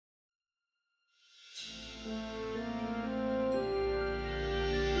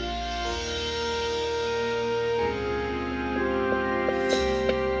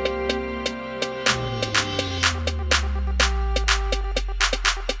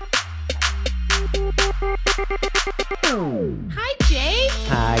Hi, Jake.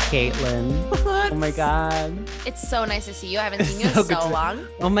 Hi, Caitlin. Oh my God. It's so nice to see you. I haven't seen you in So good so to- long.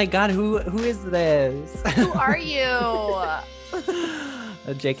 Oh my God. Who is this? Who are you?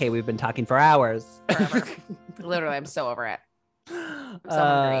 JK, we've been talking for hours. Forever. Literally, I'm so over it. I'm so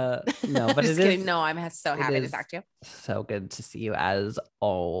hungry. No, but Just it kidding. is No, I'm so happy to is talk to you. so good to see you as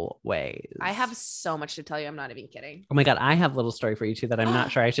always. I have so much to tell you. I'm not even kidding. Oh my God, I have a little story for you too that I'm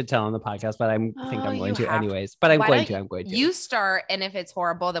not sure I should tell on the podcast, but I think I'm You going to have anyways. But I'm Why going don't to. You start, and if it's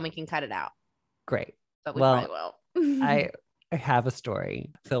horrible, then we can cut it out. Great. But we Well, probably will. I have a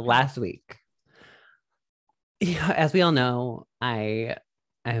story. So last week, as we all know, I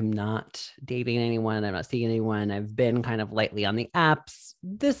am not dating anyone. I'm not seeing anyone. I've been kind of lightly on the apps.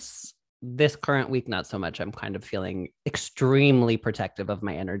 This current week, not so much. I'm kind of feeling extremely protective of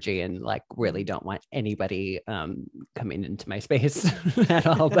my energy and like really don't want anybody coming into my space at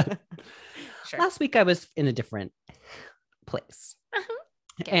all. But Sure. last week I was in a different place.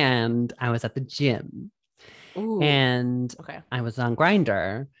 Okay. And I was at the gym. Ooh. And Okay. I was on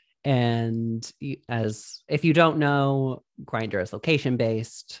Grindr. And as if you don't know, Grindr is location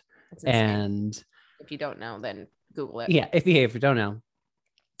based. That's insane. And If you don't know, then Google it. yeah, if you don't know.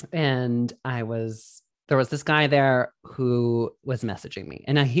 And there was this guy there who was messaging me.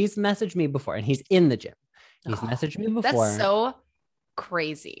 And now he's messaged me before, and he's in the gym. He's messaged me before. That's so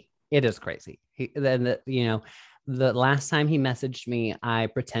crazy. It is crazy. The last time he messaged me, I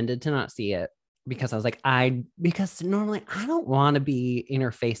pretended to not see it because I was like, because normally I don't want to be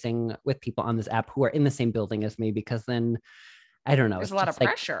interfacing with people on this app who are in the same building as me, because then I don't know. There's it's a lot of just like,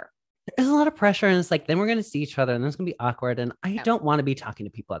 pressure. there's a lot of pressure, and it's like, then we're going to see each other and then it's going to be awkward. And I Yeah. don't want to be talking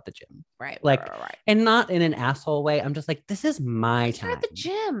to people at the gym. Right. Like, right. and not in an asshole way. I'm just like, this is my You're time. at the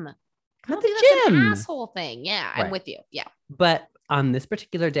gym. I'm I at don't think the that's an gym. asshole thing. Yeah, Right. I'm with you. Yeah. But on this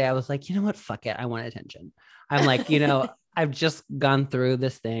particular day, I was like, you know what? Fuck it. I want attention. I'm like, I've just gone through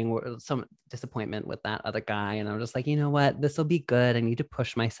this thing, some disappointment with that other guy. And I'm just like, you know what? This will be good. I need to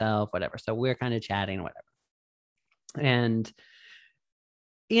push myself, whatever. So we're kind of chatting, whatever. And,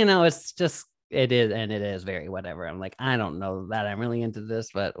 it's just, it is very whatever. I'm like, I don't know that I'm really into this,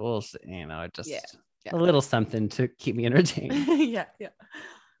 but we'll see, just Yeah. a little something to keep me entertained. Yeah.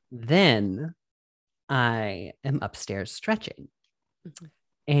 Then I am upstairs stretching. Mhm.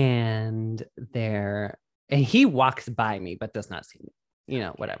 And he walks by me but does not see me,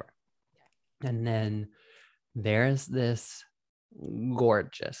 whatever. And then there's this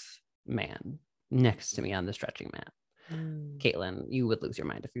gorgeous man next to me on the stretching mat. Caitlin, you would lose your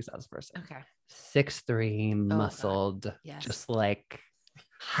mind if you saw this person. Okay. 6'3", muscled, Yes. just like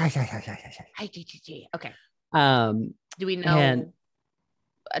Hi, GGG. Okay. Do we know? And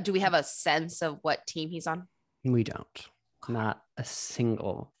do we have a sense of what team he's on? we don't. Not a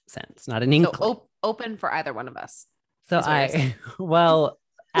single sense. Not an inkling. So open for either one of us. So is what you're saying. well,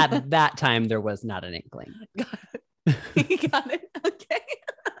 at that time there was not an inkling. You got it. Okay.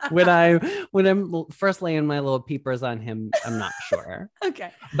 when I'm first laying my little peepers on him, I'm not sure.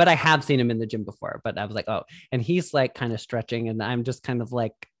 Okay. But I have seen him in the gym before. But I was like, oh, and he's like kind of stretching, and I'm just kind of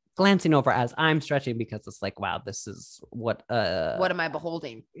like glancing over as I'm stretching, because it's like, wow, this is what am I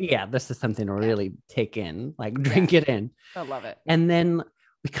beholding? Yeah, this is something to really take in, like drink it in. I love it. And then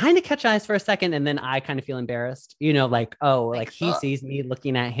we kind of catch eyes for a second, and then I kind of feel embarrassed, like, oh, like he sees me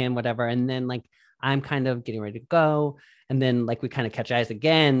looking at him, whatever. And then like I'm kind of getting ready to go. And then like we kind of catch eyes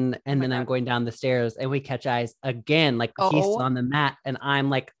again. And then I'm going down the stairs and we catch eyes again. Like he's on the mat and I'm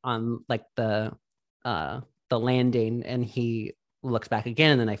like on like the landing, and he looks back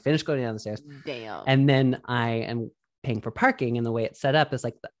again. And then I finish going down the stairs. Damn. And then I am paying for parking. And the way it's set up is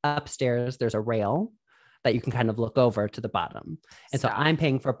like the upstairs, there's a rail that you can kind of look over to the bottom. And so I'm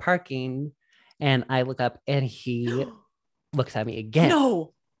paying for parking, and I look up and he looks at me again.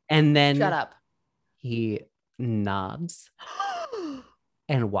 No. And then shut up. He nods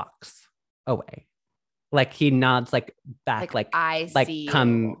and walks away. Like he nods like back, like I like see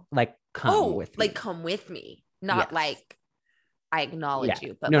come you. like come with me. Like come with me. Not Yes. like I acknowledge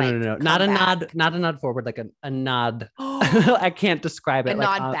you, but no, like no. come Not a back. not a nod forward, like a nod. I can't describe it. A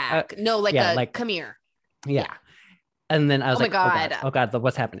like, nod back. No, like yeah, a like- come here. Yeah. And then I was Oh my like, God. oh God,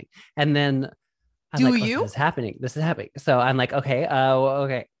 what's happening? And then I'm Do like, oh, you? this is happening. So I'm like, okay,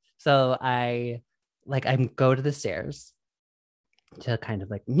 okay. So I go to the stairs to kind of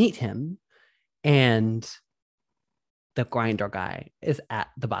like meet him, and the Grindr guy is at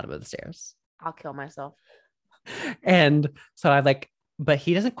the bottom of the stairs. I'll kill myself. And so I like, but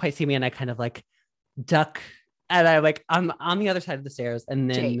he doesn't quite see me, and I kind of like duck, and I'm on the other side of the stairs, and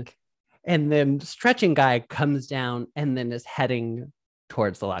then Jake. and then stretching guy comes down and then is heading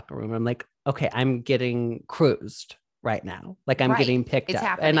towards the locker room. I'm like, okay, I'm getting cruised right now. Like I'm Right. getting picked It's up.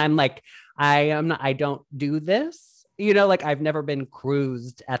 happening. And I'm like, I don't do this. Like I've never been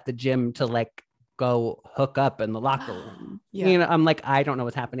cruised at the gym to like go hook up in the locker room. Yeah. I'm like, I don't know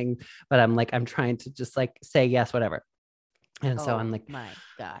what's happening, but I'm trying to just like say yes, whatever. And so I'm like, my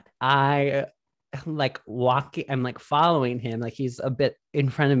God. I like walking, I'm like following him. Like he's a bit in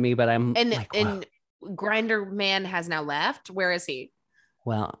front of me, but I'm like, and Grinder Man has now left. Where is he?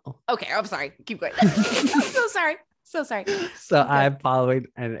 well, okay, I'm sorry. Keep going. I'm so sorry. So sorry. So I'm following,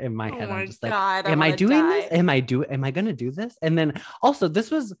 and in my head, I'm just like, God, am I doing die. this? Am I going to do this? And then also,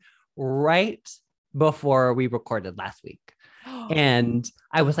 this was right before we recorded last week. And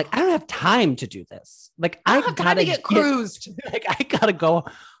I was like, I don't have time to do this. Like, I gotta get cruised. Like, I gotta go.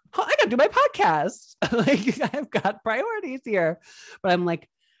 I gotta do my podcast. Like, I've got priorities here. But I'm like,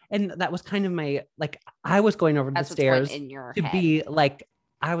 and that was kind of my like. I was going over the stairs in your to head. be like,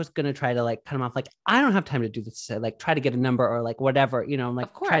 I was gonna try to like cut him off. Like, I don't have time to do this. To, like, try to get a number or like whatever. I'm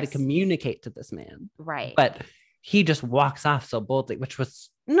like try to communicate to this man. Right. But he just walks off so boldly, which was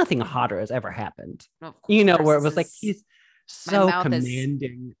nothing hotter has ever happened. Where it was like he's so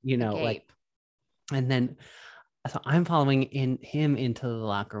commanding. Like, and then so I'm following him into the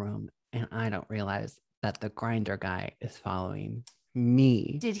locker room, and I don't realize that the Grinder guy is following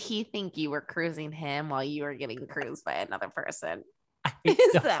me. Did he think you were cruising him while you were getting cruised by another person?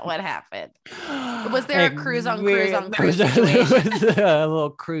 Is that what happened? Was there a cruise on cruise situation? There was a little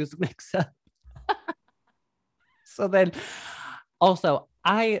cruise mix up. So then also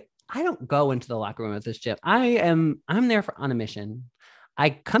I don't go into the locker room at this gym. I'm there on a mission. I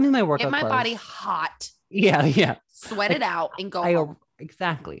come in my workout Get my clothes. body hot. Yeah. Sweat it out and go home.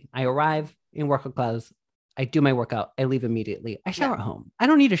 Exactly. I arrive in workout clothes. I do my workout. I leave immediately. I shower at home. I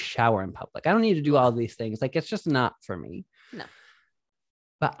don't need to shower in public. I don't need to do all these things. Like, it's just not for me. No.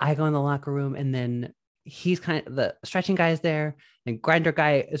 But I go in the locker room, and then he's kind of, the stretching guy is there, and Grinder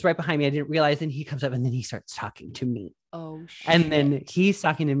guy is right behind me. I didn't realize, and he comes up, and then he starts talking to me. Oh, shit. And then he's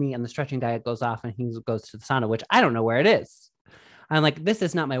talking to me, and the stretching guy goes off, and he goes to the sauna, which I don't know where it is. I'm like, this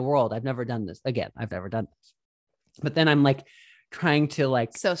is not my world. I've never done this. Again, I've never done this. But then I'm like trying to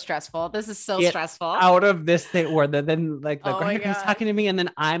like, so stressful. This is so stressful. Out of this thing where then like the Grinder guy's talking to me, and then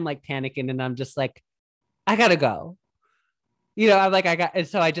I'm like panicking, and I'm just like, I gotta go. I'm like, and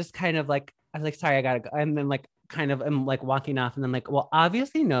so I just kind of like, I'm like, sorry, I gotta go. And then like kind of am like walking off, and then like, well,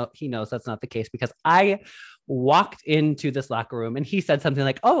 obviously no, he knows that's not the case, because I walked into this locker room and he said something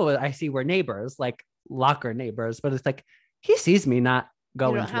like, oh, I see we're neighbors, like locker neighbors. But it's like, he sees me not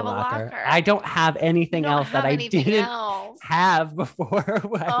go into the locker. I don't have anything else that I didn't have before.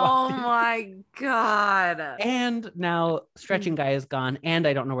 Oh my God. And now stretching guy is gone, and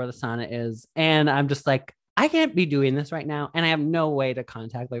I don't know where the sauna is. And I'm just like, I can't be doing this right now. And I have no way to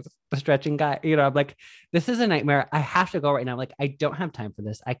contact like the stretching guy. I'm like, this is a nightmare. I have to go right now. Like, I don't have time for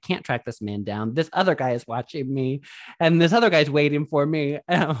this. I can't track this man down. This other guy is watching me, and this other guy's waiting for me.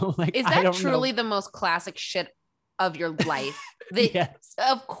 And I'm like, is that truly the most classic shit of your life? Yes.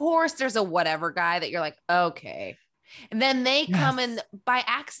 Of course, there's a whatever guy that you're like, okay. And then they come and by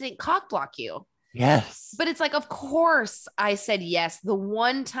accident cock block you. Yes. But it's like, of course I said yes the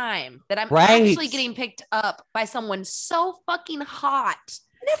one time that I'm actually getting picked up by someone so fucking hot.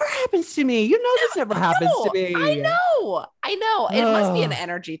 Never happens to me. This never happens to me. I know. It must be an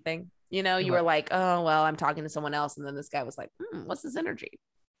energy thing. You were like, oh, well, I'm talking to someone else. And then this guy was like, what's this energy?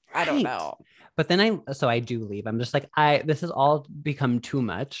 I don't know. But then I do leave. I'm just like, this has all become too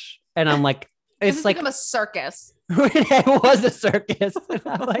much. And I'm like, it's like become a circus. It was a circus. And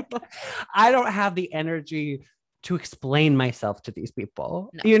I'm like, I don't have the energy to explain myself to these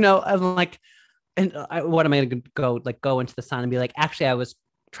people. No. I'm like, and what am I going to go into the sauna and be like, actually, I was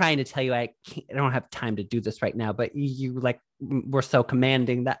trying to tell you I don't have time to do this right now, but you like were so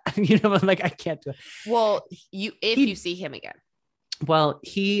commanding that I'm like, I can't do it. Well, if you see him again. Well,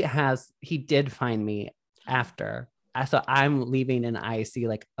 he did find me after. So I'm leaving, and I see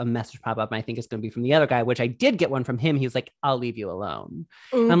like a message pop up, and I think it's going to be from the other guy, which I did get one from him. He was like, I'll leave you alone.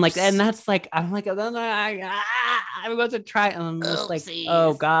 I'm like, and that's like, I'm like, I'm going to try. And I'm just like,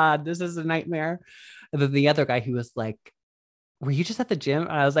 oh God, this is a nightmare. And then the other guy, he was like, were you just at the gym?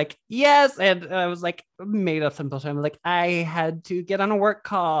 And I was like, yes. And I was like, made up some bullshit. I'm like, I had to get on a work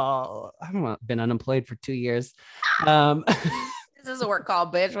call. I've been unemployed for 2 years. This is a work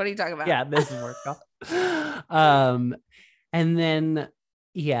call, bitch. What are you talking about? Yeah, this is a work call. And then,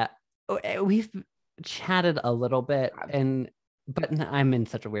 we've chatted a little bit, but I'm in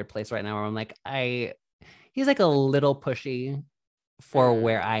such a weird place right now where I'm like, he's like a little pushy for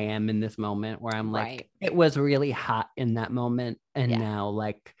where I am in this moment, where I'm like, it was really hot in that moment. And now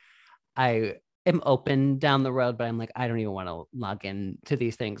like, I am open down the road, but I'm like, I don't even want to log in to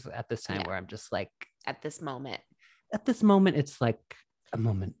these things at this time where I'm just like, at this moment, it's like a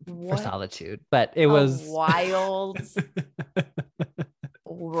moment for What solitude. But it a was wild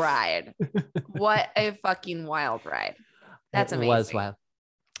ride. What a fucking wild ride. That's it amazing. was wild.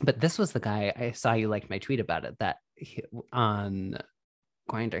 But this was the guy I saw you liked my tweet about it that on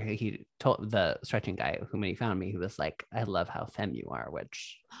Grindr, he told the stretching guy whom he found me, he was like, I love how femme you are,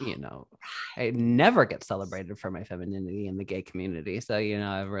 which, you know, I never get celebrated for my femininity in the gay community. So, you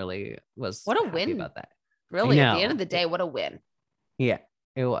know, I really was what a happy win about that. Really, at the end of the day, what a win. Yeah,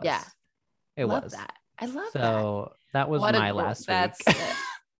 it was. Yeah. It love was. That. I love that. So that was what my last week.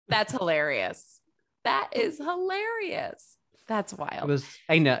 That's hilarious. That is hilarious. That's wild. It was,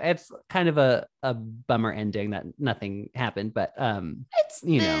 I know it's kind of a bummer ending that nothing happened, but it's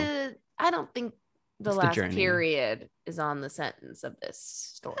you know, I don't think the last period is on the sentence of this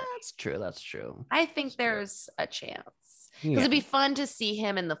story. That's true. I think there's a chance because it'd be fun to see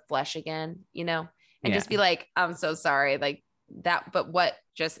him in the flesh again, you know, and just be like, I'm so sorry, like that, but what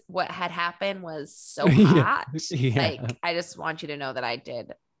had happened was so hot. Like, I just want you to know that I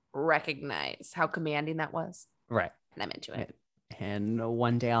did recognize how commanding that was. Right. And I'm into it. And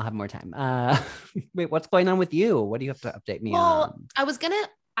one day I'll have more time. Wait, what's going on with you? What do you have to update me on? I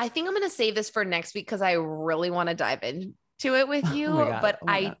think I'm gonna save this for next week because I really want to dive into it with you.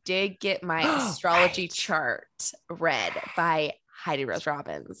 I did get my astrology chart read by Heidi Rose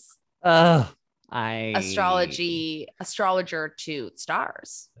Robbins. Astrologer to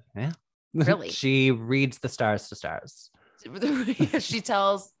stars. Yeah. Really. She reads the stars to stars. She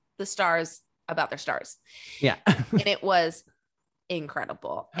tells the stars about their stars. Yeah. And it was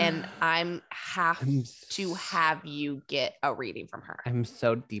incredible. And I'm to have you get a reading from her. I'm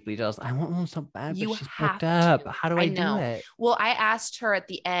so deeply jealous. I want one so bad. You she's have booked up. to. How do I do it? Well, I asked her at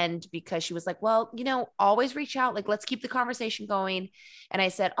the end because she was like, well, you know, always reach out. Like, let's keep the conversation going. And I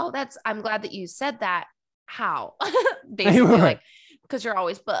said, I'm glad that you said that. How? Basically, like, because you're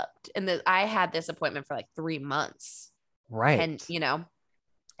always booked. And I had this appointment for like 3 months. Right. And, you know,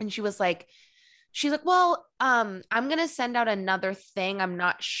 and she's like, well, I'm going to send out another thing. I'm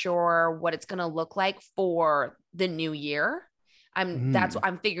not sure what it's going to look like for the new year.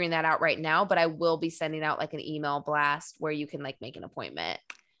 I'm figuring that out right now, but I will be sending out like an email blast where you can like make an appointment.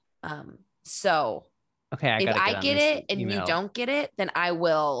 So okay, if I get it and you don't get it, then I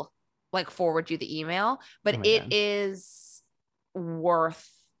will like forward you the email, but it is worth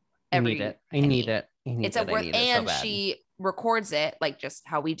every I need it. It's worth, and so she records it like just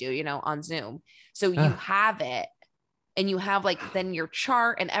how we do, you know, on Zoom. So you have it and you have like then your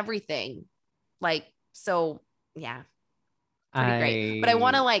chart and everything. Like, so yeah, pretty great. But I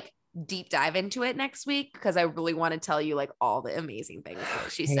want to like deep dive into it next week because I really want to tell you like all the amazing things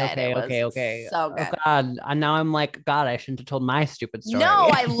that she said. Okay. So good. Oh God. And now I'm like, God, I shouldn't have told my stupid story. No,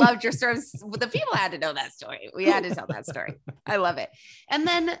 I loved your story. The people had to know that story. We had to tell that story. I love it. And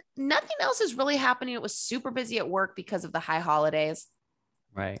then nothing else is really happening. It was super busy at work because of the high holidays.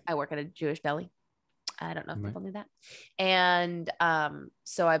 Right. I work at a Jewish deli. I don't know if people knew that. And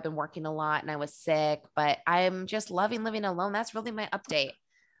so I've been working a lot and I was sick, but I'm just loving living alone. That's really my update.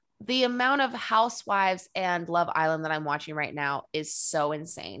 The amount of Housewives and Love Island that I'm watching right now is so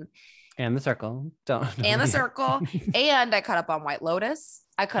insane. And The Circle. The Circle. And I caught up on White Lotus.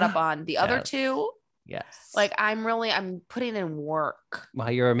 I caught up on the other two. Yes. Like I'm putting in work. Wow,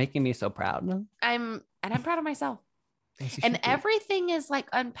 you're making me so proud. I'm proud of myself. And everything is like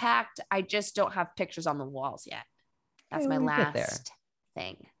unpacked. I just don't have pictures on the walls yet. That's my last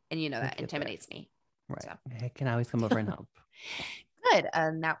thing. And you know, that intimidates me. Right. So. I can always come over and help. Good.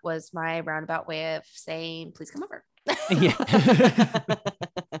 And that was my roundabout way of saying, please come over. Yeah.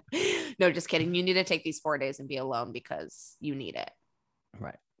 No, just kidding. You need to take these 4 days and be alone because you need it.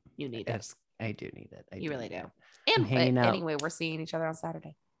 Right. You need it. I do need it. You really do. And anyway, we're seeing each other on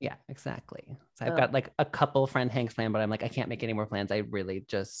Saturday. Yeah, exactly. So I've got like a couple friend hangs planned, but I'm like, I can't make any more plans. I really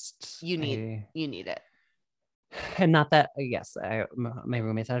just you need it. And not that my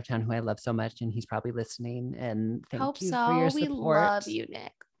roommate's out of town who I love so much, and he's probably listening. And thank you for your support. We love you,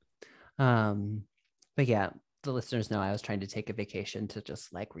 Nick. But yeah, the listeners know I was trying to take a vacation to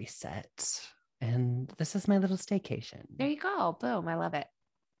just like reset, and this is my little staycation. There you go. Boom. I love it.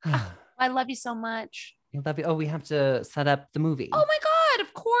 I love you so much. I love you. Oh, we have to set up the movie. Oh my God,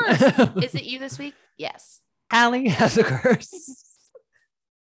 of course. Is it you this week? Yes. Allie has a curse.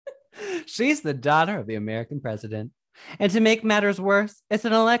 She's the daughter of the American president. And to make matters worse, it's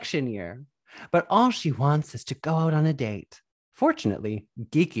an election year. But all she wants is to go out on a date. Fortunately,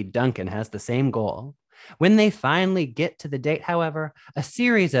 Geeky Duncan has the same goal. When they finally get to the date, however, a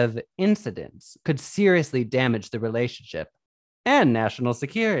series of incidents could seriously damage the relationship and national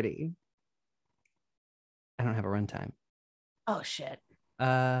security. I don't have a runtime. Oh shit.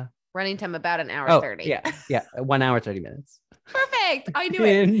 Running time about an hour 30. Yeah. 1 hour 30 minutes. Perfect. I knew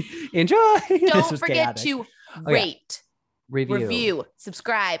it. Enjoy. Don't forget to rate, review,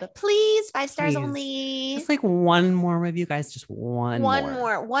 subscribe, please. 5 stars only. Just like one more review, guys. Just one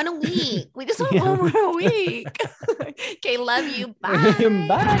more. One a week. We just want one more a week. Okay, love you. Bye.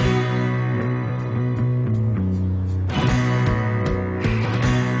 Bye.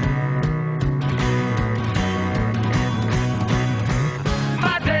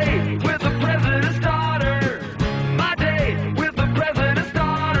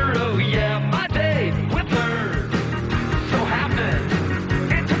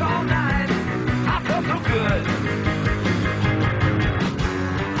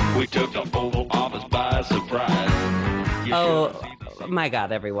 Oh my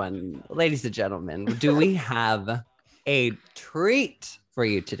God, everyone, ladies and gentlemen, do we have a treat for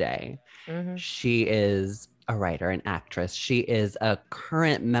you today? Mm-hmm. She is a writer, an actress. She is a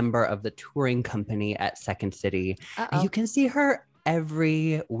current member of the touring company at Second City. You can see her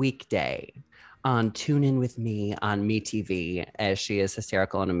every weekday on Tune In With Me on MeTV, as she is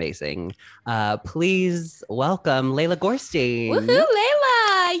hysterical and amazing. Please welcome Leila Gorstein. Woohoo,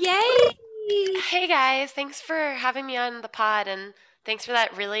 Leila! Yay! Hey guys, thanks for having me on the pod, and thanks for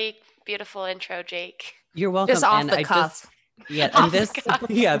that really beautiful intro, Jake. You're welcome. Just off the cuff.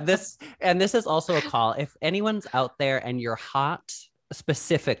 This is also a call. If anyone's out there and you're hot,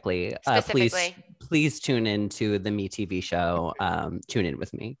 specifically. Please tune in to the MeTV show. Tune In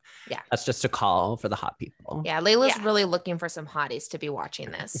With Me. Yeah, that's just a call for the hot people. Yeah, Leila's really looking for some hotties to be watching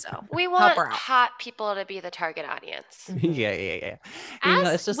this, so we want hot people to be the target audience. Yeah.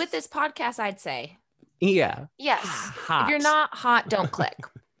 As with this podcast, I'd say. Yeah. Yes. Hot. If you're not hot, don't click.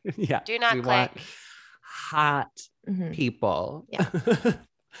 Yeah. Do not click. Hot people. Yeah.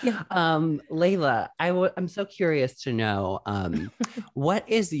 Leila, I'm so curious to know, what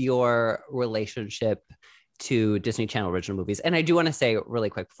is your relationship to Disney Channel original movies? And I do want to say really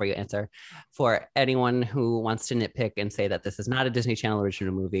quick before you answer, for anyone who wants to nitpick and say that this is not a Disney Channel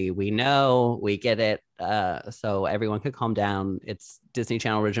original movie, we know, we get it. So everyone could calm down. It's Disney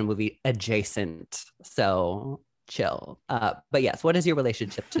Channel original movie adjacent. So chill. But yes, what is your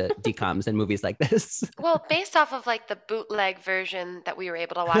relationship to DCOMs and movies like this? Well, based off of like the bootleg version that we were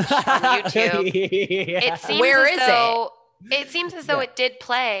able to watch on YouTube, it seems as though it did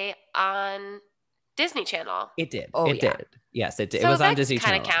play on Disney Channel. It did. Did. Yes, it did. So it was on Disney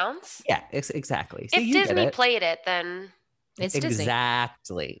Channel. Kind of counts. Yeah, exactly. So if Disney played it, then it's Disney.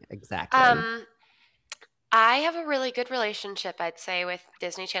 Exactly. I have a really good relationship, I'd say, with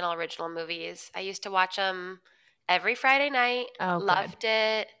Disney Channel original movies. I used to watch them every Friday night. Loved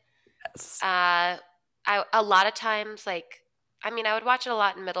it. Yes. A lot of times, I would watch it a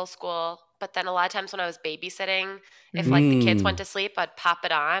lot in middle school, but then a lot of times when I was babysitting, if the kids went to sleep, I'd pop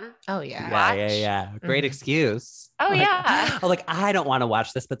it on. Oh yeah. Yeah. Great excuse. Oh yeah. I don't want to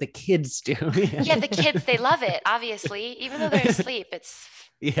watch this, but the kids do. Yeah, the kids, they love it, obviously. Even though they're asleep, they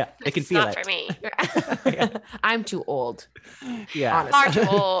can feel it. It's not for me. I'm too old. Yeah. Honestly. Far too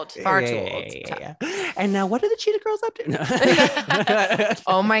old. Far too old. Yeah. And now what are the Cheetah Girls up to?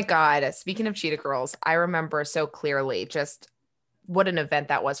 Oh my God. Speaking of Cheetah Girls, I remember so clearly just what an event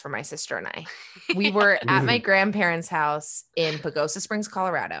that was for my sister and I. We were at my grandparents' house in Pagosa Springs,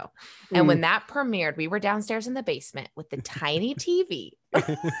 Colorado. And when that premiered, we were downstairs in the basement with the tiny TV.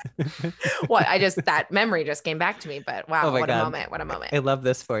 That memory just came back to me, but wow, what a moment. What a moment. I love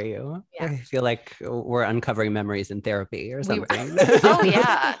this for you. Yeah. I feel like we're uncovering memories in therapy or something. Oh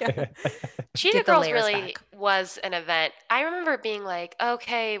yeah. Cheetah Girls really was an event. I remember being like,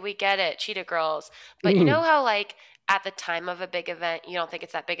 okay, we get it, Cheetah Girls. But you know how at the time of a big event, you don't think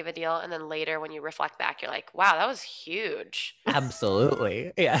it's that big of a deal. And then later when you reflect back, you're like, wow, that was huge.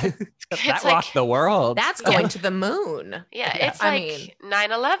 Absolutely. Yeah. That rocked the world. That's going to the moon. Yeah. It's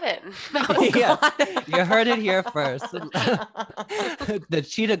 9/11. Yeah. You heard it here first. The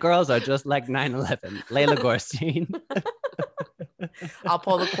Cheetah Girls are just like 9/11. Leila Gorstein. I'll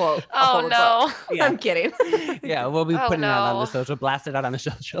pull the quote. Oh no. Yeah. I'm kidding. Yeah, we'll be putting it out on the social, blast it out on the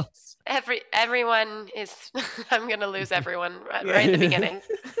socials. Everyone is I'm gonna lose everyone right in the beginning.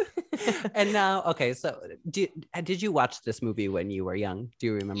 And now, okay, so did you watch this movie when you were young? Do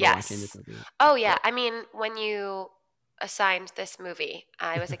you remember watching this movie? Oh yeah. I mean, when you assigned this movie,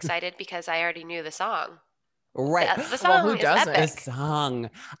 I was excited because I already knew the song. Right. The song who is doesn't? epic.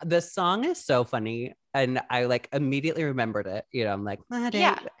 The song is so funny. And I like immediately remembered it. You know, I'm like, my date.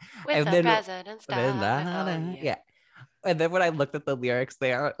 Yeah, with and the then, president's daughter. yeah. And then when I looked at the lyrics,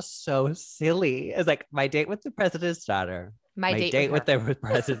 they are so silly. It's like, my date with the president's daughter. My date with the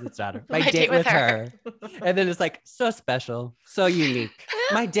president's daughter. My date with her. And then it's like, so special, so unique.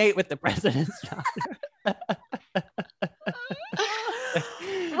 My date with the president's daughter.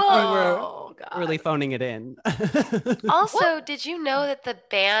 Whoa, we're really phoning it in. Also, did you know that the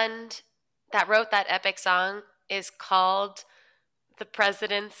band that wrote that epic song is called the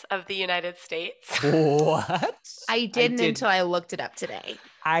Presidents of the United States? What? I didn't until I looked it up today.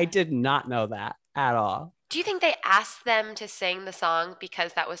 I did not know that at all. Do you think they asked them to sing the song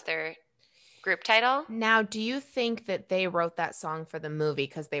because that was their group title? Now, do you think that they wrote that song for the movie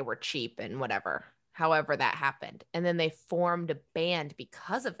because they were cheap and whatever, however that happened, and then they formed a band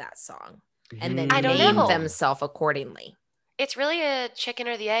because of that song and then named themselves accordingly? It's really a chicken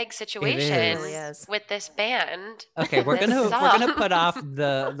or the egg situation with this band. Okay, we're gonna put off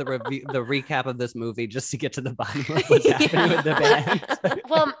the recap of this movie just to get to the bottom of what's happening with the band.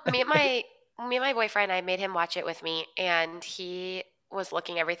 Well, me and my boyfriend, I made him watch it with me, and he was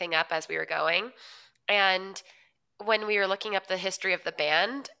looking everything up as we were going. And when we were looking up the history of the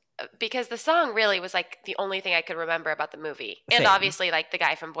band, because the song really was like the only thing I could remember about the movie, and obviously like the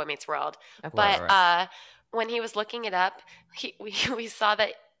guy from Boy Meets World, but when he was looking it up, we saw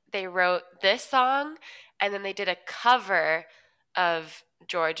that they wrote this song, and then they did a cover of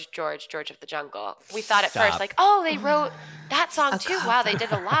George of the Jungle. We thought at first, like, oh, they wrote that song too. Wow, they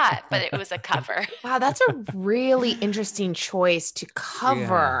did a lot, but it was a cover. Wow, that's a really interesting choice to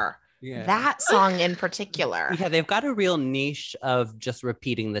cover that song in particular. Yeah, they've got a real niche of just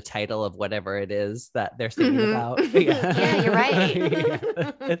repeating the title of whatever it is that they're singing about. Yeah, you're right.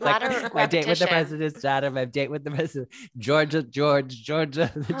 It's like my date with the president's daughter, my date with the president, Georgia, the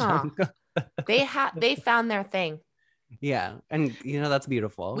Jungle. They found their thing. Yeah, and that's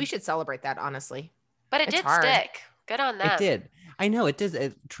beautiful. We should celebrate that, honestly. But it did stick. Good on them. It did. I know it did.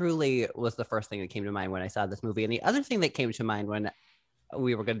 It truly was the first thing that came to mind when I saw this movie. And the other thing that came to mind when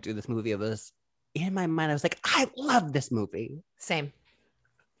we were going to do this movie, it was in my mind, I was like, I love this movie. Same.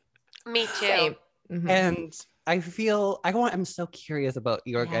 Me too. Same. Mm-hmm. And I'm so curious about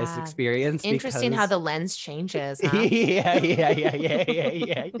your guys' experience. Interesting how the lens changes. Huh? Yeah.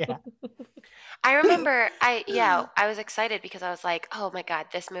 I remember I was excited because I was like, oh my God,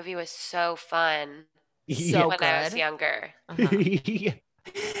 this movie was so fun. When I was younger.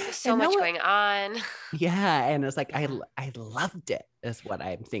 There's so much going on. Yeah, and it's like I loved it, is what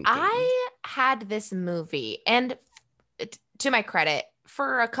I'm thinking. I had this movie, and to my credit,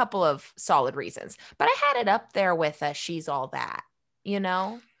 for a couple of solid reasons, but I had it up there with She's All That,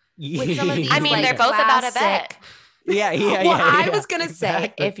 With some of these, I mean, they're both about a bet. Yeah. I was going to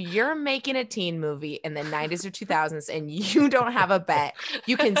say, if you're making a teen movie in the 90s or 2000s and you don't have a bet,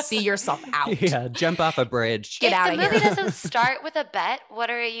 you can see yourself out. Yeah, jump off a bridge. Get out of here. If the movie doesn't start with a bet,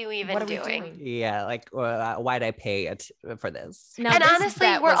 what are you even doing? Yeah, like, why'd I pay it for this? No, and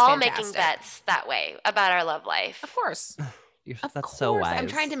honestly, we're all making bets that way about our love life. Of course. That's so wise. I'm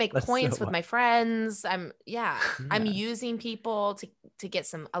trying to make points with my friends. I'm using people to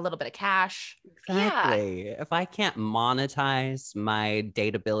get a little bit of cash. Exactly. Yeah. If I can't monetize my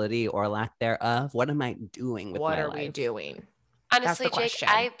dateability or lack thereof, what am I doing with my life? What are we doing? Honestly, Jake,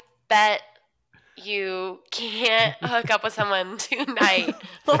 I bet you can't hook up with someone tonight.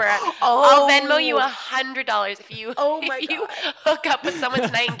 I'll Venmo you $100 if you hook up with someone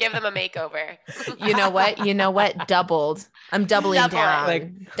tonight and give them a makeover. You know what? Doubled. I'm doubling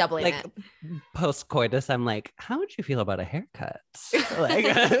down. Doubling it. Post coitus, I'm like, how would you feel about a haircut?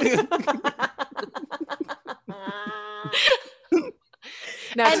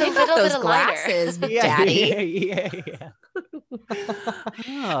 Now take off those glasses, Daddy. Yeah.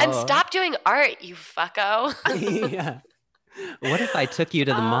 And stop doing art, you fucko. Yeah. What if I took you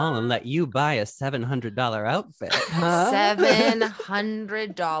to the mall and let you buy a $700 outfit?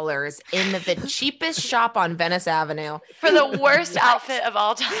 $700 in the cheapest shop on Venice Avenue for the worst outfit of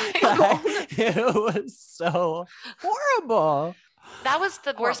all time. It was so horrible. That was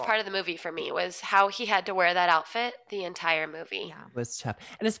the worst part of the movie for me, was how he had to wear that outfit the entire movie. Yeah. It was tough.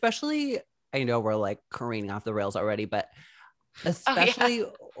 And especially, I know we're like careening off the rails already, but especially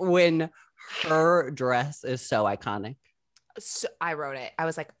when her dress is so iconic. So I wrote it. I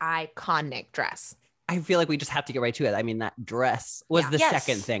was like, iconic dress. I feel like we just have to get right to it. I mean, that dress was the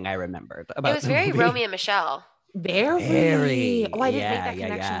second thing I remembered about it. Was very Romeo and Michelle. Very. Oh, I didn't make that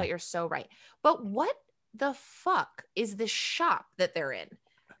connection, but you're so right. But what the fuck is the shop that they're in?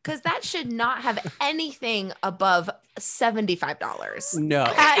 because that should not have anything above $75. No,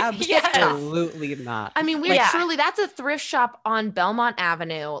 absolutely not. I mean, truly, that's a thrift shop on Belmont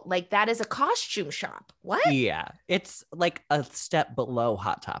Avenue. Like, that is a costume shop. What? Yeah, it's like a step below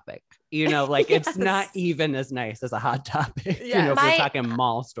Hot Topic. You know, like it's not even as nice as a Hot Topic. Yeah. You know, if we're talking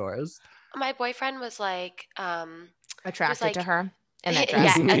mall stores. My boyfriend was like, attracted to her. And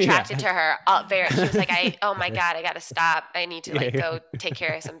attracted to her. She was like, oh my God, I got to stop. I need to go take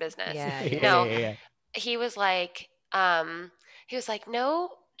care of some business. He was like, no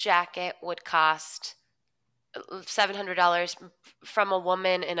jacket would cost $700 from a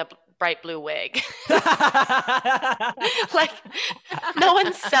woman in a bright blue wig. Like, no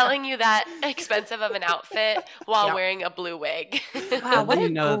one's selling you that expensive of an outfit while wearing a blue wig. Wow, what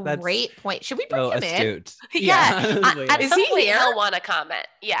a great point. Should we bring him in? At some point he'll want to comment.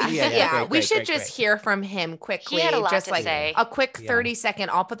 Yeah. We should hear from him quickly. He had a lot to say. A quick 30-second,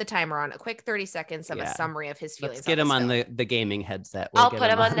 I'll put the timer on, a quick 30 seconds of a summary of his feelings. Let's get him on the gaming headset. I'll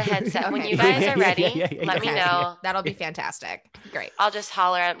put him on the headset. When you guys are ready, let me know. That'll be fantastic. Great. I'll just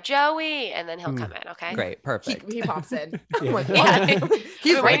holler at him, Joey, and then he'll come in, okay? Great, perfect. He pops in.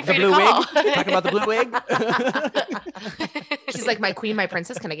 He's waiting for you to call. Talking about the blue wig. She's like, my queen, my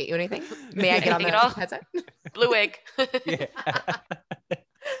princess, can I get you anything? May I get on the headset? Blue wig.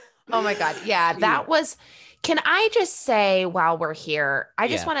 Oh my God. Yeah, that was, can I just say while we're here, I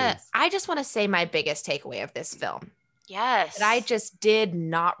just want to say my biggest takeaway of this film. Yes. That I just did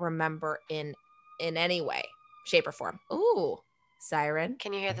not remember in any way, shape or form. Ooh. Siren.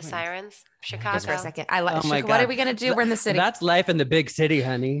 Can you hear the sirens? Chicago. Just for a second. What are we going to do? We're in the city. That's life in the big city,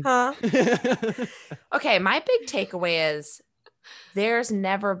 honey. Huh? Okay. My big takeaway is there's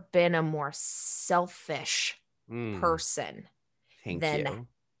never been a more selfish person than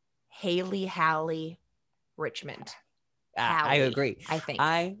Halle Richmond. I agree. I think.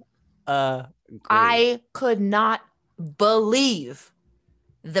 I agree. I could not believe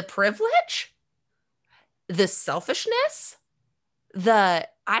the privilege, the selfishness, I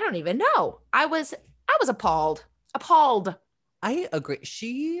don't even know. I was appalled. I agree.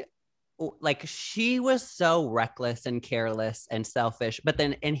 She was so reckless and careless and selfish,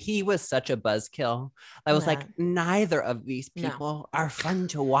 and he was such a buzzkill. I was like, neither of these people are fun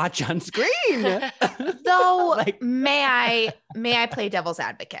to watch on screen. Though, may I play devil's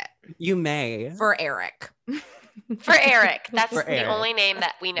advocate? You may. For Eric. For Eric. That's the only name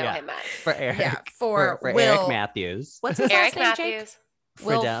that we know him as. For Eric. Yeah, for Will. Eric Matthews. What's his Eric last name, Matthews. Jake?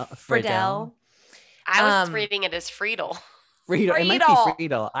 Will Friedle. I was reading it as Friedel. Friedel. It might be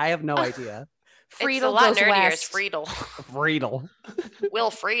Friedel. I have no idea. Friedel, it's a lot nerdier as Friedel. Friedel.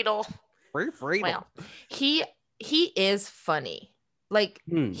 Will Friedel. Friedel. Well, he is funny. Like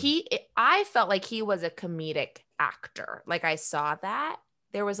I felt like he was a comedic actor. Like I saw that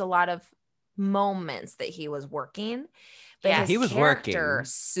there was a lot of moments that he was working, but he was working. He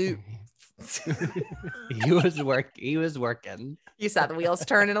was working. You saw the wheels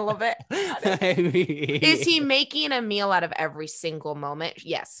turning a little bit. Is he making a meal out of every single moment?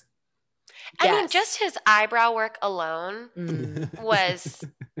 Yes. I mean, just his eyebrow work alone was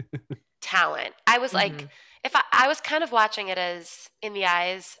talent. I was like, if I was kind of watching it as in the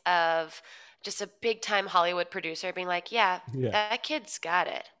eyes of just a big time Hollywood producer being like, that kid's got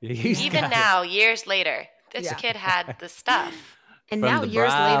it. Even now, years later, this kid had the stuff. And now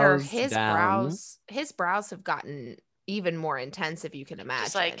years later, his brows have gotten even more intense, if you can imagine.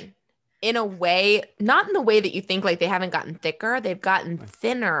 Just like, in a way, not in the way that you think, like they haven't gotten thicker, they've gotten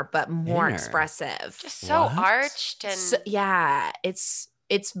thinner, but more expressive. Just so arched and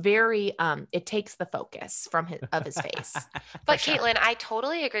it's very it takes the focus of his face. But Caitlin, I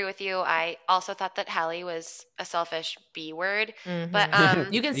totally agree with you. I also thought that Halle was a selfish B word.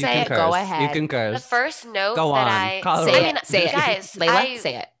 But you can say it. Go ahead. You can curse. The first note Go that on. Say it. Guys, Layla,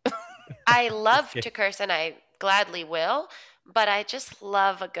 say it. I love to curse and I gladly will, but I just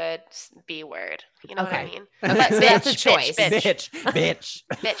love a good B word. You know what I mean? Okay. But that's a choice. Bitch.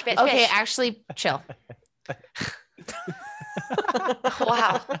 Okay, actually, chill.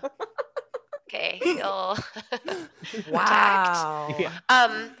 Wow. Okay. Wow. Yeah.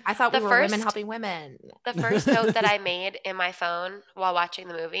 I thought we were women helping women. The first note that I made in my phone while watching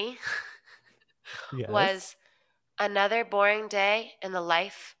the movie was another boring day in the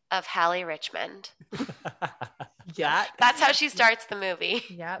life of Halle Richmond. Yeah. That's how she starts the movie.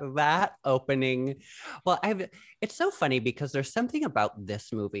 Yeah. That opening. Well, it's so funny because there's something about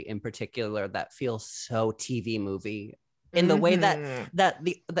this movie in particular that feels so TV movie in the way that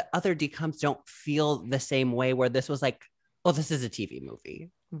the other DComs don't feel the same way, where this was like, oh, this is a TV movie.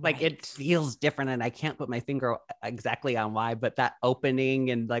 Like it feels different, and I can't put my finger exactly on why, but that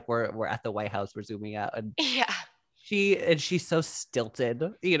opening and like we're at the White House, we're zooming out, and she's so stilted,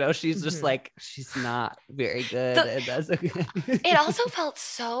 you know, she's just like, she's not very good. And that's okay. It also felt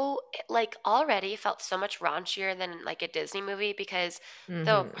so like already felt so much raunchier than like a Disney movie, because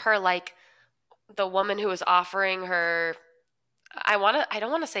her like the woman who was offering her, I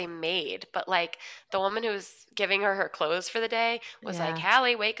don't want to say maid, but like the woman who was giving her clothes for the day was like,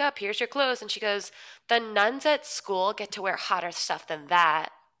 Hallie, wake up, here's your clothes. And she goes, the nuns at school get to wear hotter stuff than that.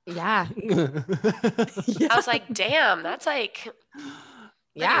 Yeah. I was like, damn, that's like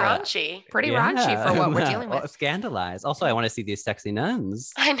pretty raunchy. Pretty raunchy for what we're dealing with. Scandalized. Also, I want to see these sexy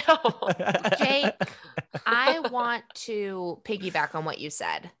nuns. I know. Jake, I want to piggyback on what you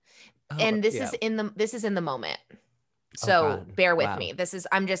said. And this is in the moment. So bear with me.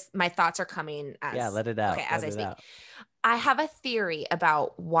 My thoughts are coming as let it out. Okay, as I speak. I have a theory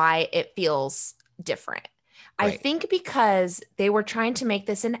about why it feels different. Right. I think because they were trying to make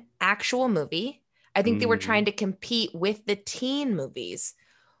this an actual movie. I think they were trying to compete with the teen movies.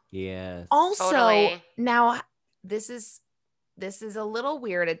 Yes. Also, now this is a little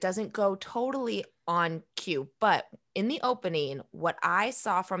weird. It doesn't go totally on cue, but in the opening, what I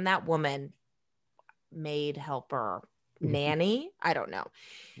saw from that woman, maid, helper, nanny, I don't know.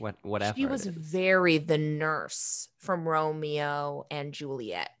 Whatever. She was very the nurse from Romeo and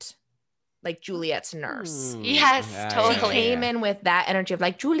Juliet. Like Juliet's nurse. Yes, totally. She came in with that energy of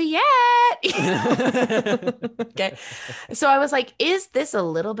like, Juliet. Okay. So I was like, is this a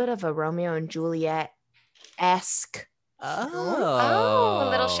little bit of a Romeo and Juliet-esque? Oh, a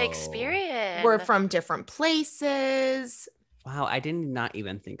little Shakespearean. We're from different places. Wow, I did not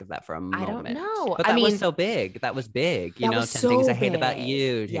even think of that for a moment. I don't know. But that was so big. That was big. You know, 10 Things I Hate About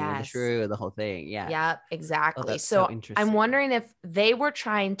You, Jane Shrew, the whole thing. Yeah. Yeah, exactly. So I'm wondering if they were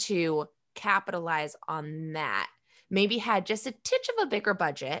trying to capitalize on that. Maybe had just a titch of a bigger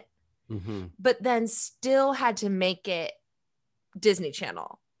budget, but then still had to make it Disney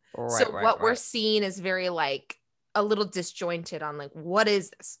Channel. We're seeing is very like a little disjointed on like, what is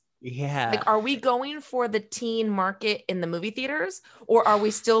this? Yeah. Like, are we going for the teen market in the movie theaters, or are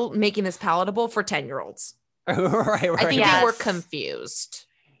we still making this palatable for 10-year-olds? Right. I think they were confused.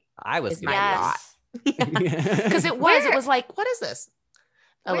 I was my thought. Because it was like, what is this?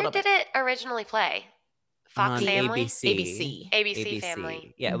 Where did it originally play? Fox Family? ABC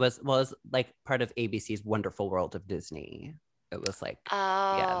Family. Yeah, it was like part of ABC's Wonderful World of Disney. It was like,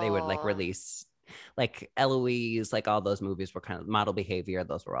 they would like release like Eloise, like all those movies were kind of Model Behavior.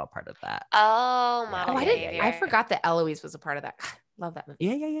 Those were all part of that. Model Behavior. I forgot that Eloise was a part of that. Love that movie.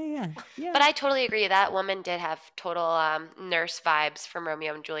 Yeah. But I totally agree. That woman did have total nurse vibes from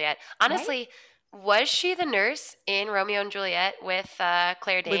Romeo and Juliet. Honestly, was she the nurse in Romeo and Juliet with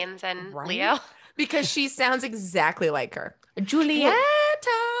Claire Danes and Leo? Because she sounds exactly like her. Julieta.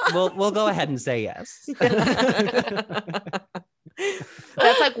 We'll go ahead and say yes.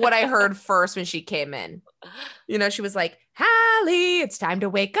 That's like what I heard first when she came in. You know, she was like, Hallie, it's time to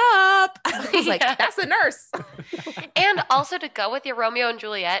wake up. I was like, that's the nurse. And also to go with your Romeo and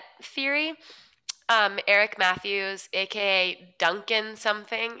Juliet theory, Eric Matthews, aka Duncan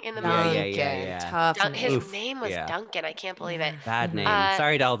something in the movie. Yeah. His name was Duncan. I can't believe it. Bad name.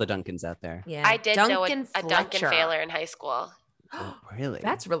 Sorry to all the Duncans out there. Yeah. I did know a Duncan Failer in high school. Oh, really?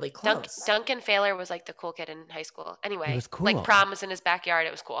 That's really close. Duncan Failer was like the cool kid in high school. Anyway, it was cool. Like prom was in his backyard.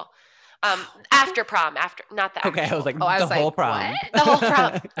 It was cool. After prom, not the okay. I was like, the whole prom. The whole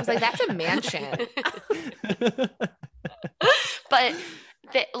prom. I was like, that's a mansion. But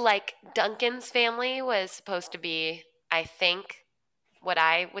like Duncan's family was supposed to be, I think, what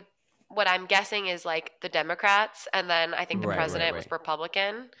I'm guessing is like the Democrats, and then I think the president was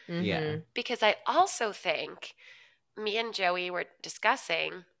Republican. Mm-hmm. Yeah. Because I also think me and Joey were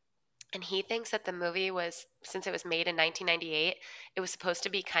discussing, and he thinks that the movie was, since it was made in 1998, it was supposed to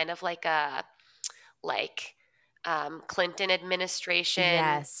be kind of like a Clinton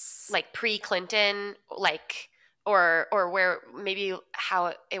administration, like pre-Clinton, like or where maybe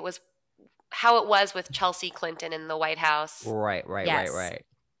how it was with Chelsea Clinton in the White House. Right.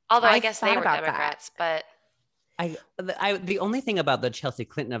 Although I guess they were Democrats, but the only thing about the Chelsea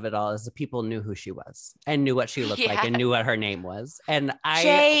Clinton of it all is the people knew who she was and knew what she looked like and knew what her name was. And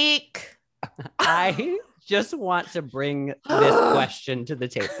Jake, I just want to bring this question to the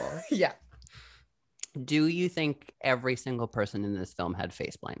table. Yeah. Do you think every single person in this film had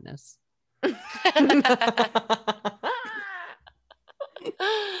face blindness?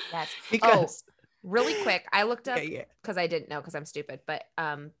 Yes. Because really quick, I looked up because I didn't know because I'm stupid, but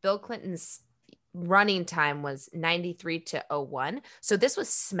Bill Clinton's running time was 93 to 01. So this was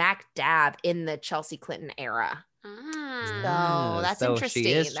smack dab in the Chelsea Clinton era. So that's interesting.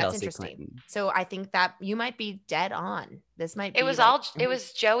 She is that's Chelsea interesting. Clinton. So I think that you might be dead on. This might be it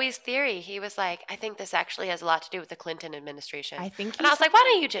was Joey's theory. He was like, I think this actually has a lot to do with the Clinton administration. I think and I was like, why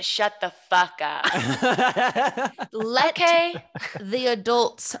don't you just shut the fuck up? Let the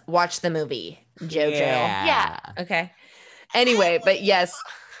adults watch the movie, JoJo. Yeah. Okay. Anyway, but yes,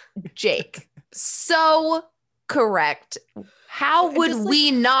 Jake, so correct. How would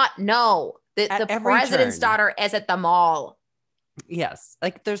we not know that the president's daughter is at the mall? Yes.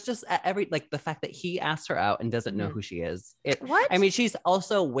 Like there's just like the fact that he asked her out and doesn't know who she is. What? I mean, she's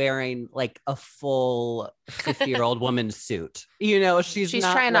also wearing like a full 50-year-old woman's suit. You know, she's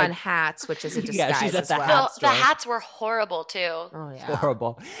not, trying like, on hats, which is a disguise she's at as the well. The hats were horrible too. Oh yeah.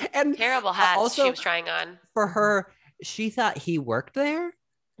 Horrible. And terrible hats also, she was trying on. For her, she thought he worked there.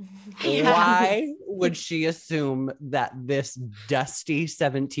 Yeah. Why would she assume that this dusty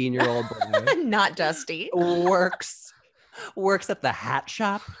 17-year-old boy not dusty works at the hat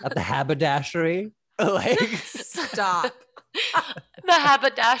shop, at the haberdashery? Like, stop. The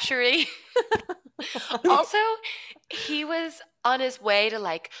haberdashery. Also, he was on his way to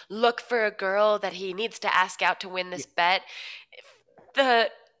like look for a girl that he needs to ask out to win this bet.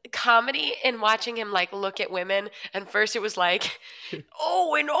 The comedy in watching him like look at women, and first it was like,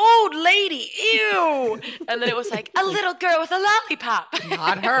 oh, an old lady, ew, and then it was like a little girl with a lollipop,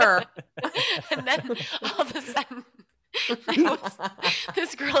 not her. And then all of a sudden it was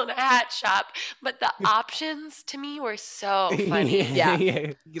this girl in a hat shop. But the options to me were so funny.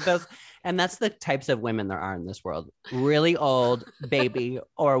 Yeah. And that's the types of women there are in this world. Really old, baby,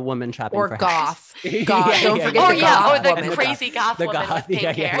 or a woman shopping or for goth. Hats. Goth. Don't forget or the goth or the woman. crazy goth The woman goth, with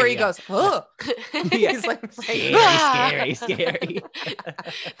pink hair. Where he goes, oh. He's like, scary.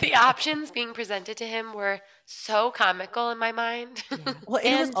 The options being presented to him were so comical in my mind. Yeah. Well,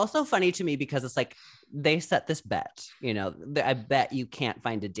 it was also funny to me because it's like they set this bet, you know, I bet you can't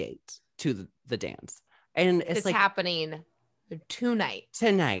find a date to the dance. And it's like happening tonight.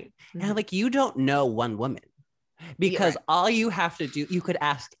 Mm-hmm. And like, you don't know one woman because all you have to do, you could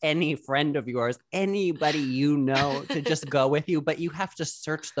ask any friend of yours, anybody you know to just go with you, but you have to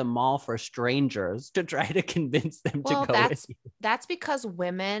search the mall for strangers to try to convince them to go with you. That's because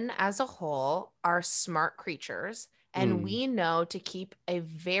women as a whole are smart creatures. And we know to keep a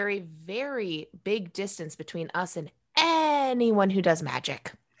very, very big distance between us and anyone who does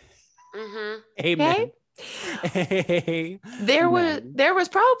magic. Mm-hmm. Amen. Okay? There was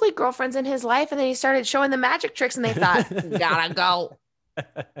probably girlfriends in his life, and then he started showing the magic tricks, and they thought,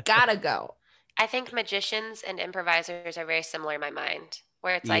 gotta go. I think magicians and improvisers are very similar in my mind,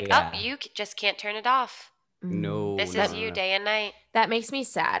 where it's like, you just can't turn it off. No, this is you day and night. That makes me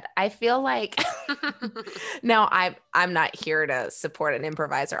sad. I feel like now I'm not here to support an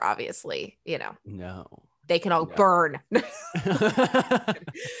improviser, obviously, you know. No. They can all burn.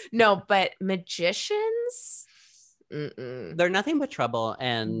 No, but magicians, they're nothing but trouble.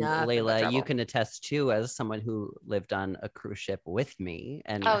 And Layla, you can attest too, as someone who lived on a cruise ship with me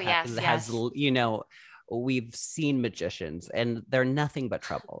and has, you know, we've seen magicians and they're nothing but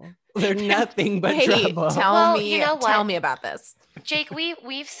trouble. They're nothing but trouble. Tell me about this. Jake, we've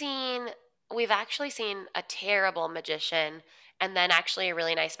actually seen a terrible magician and then actually a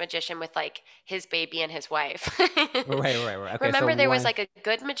really nice magician with like his baby and his wife. Right. Okay, remember there was like a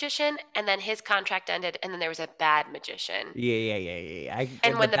good magician and then his contract ended and then there was a bad magician. Yeah.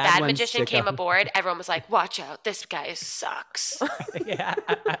 And when the bad magician came aboard, everyone was like, watch out, this guy sucks. Yeah.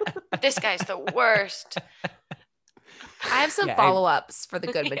 This guy's the worst. I have some follow-ups for the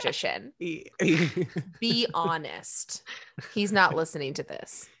good magician. Be honest. He's not listening to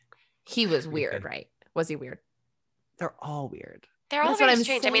this. He was weird, right? Was he weird? They're all weird. They're all very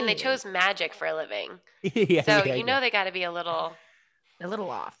strange. I mean, they chose magic for a living. You know they got to be a little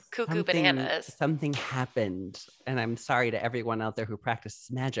off. Cuckoo bananas. Something happened. And I'm sorry to everyone out there who practices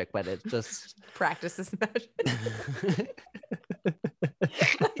magic, but it just... practices magic.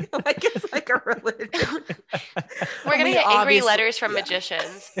 Like it's like a religion. We're going to get angry letters from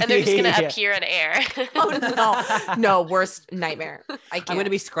magicians and they're just going to appear in air. Oh, no, worst nightmare. I'm going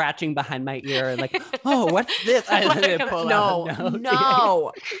to be scratching behind my ear and like, oh, what's this? No.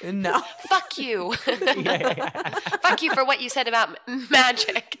 Fuck you. Fuck you for what you said about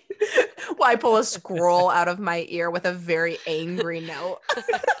magic. Well, I pull a scroll out of my ear with a very angry note.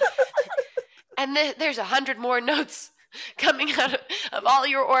 And there's 100 more notes coming out of all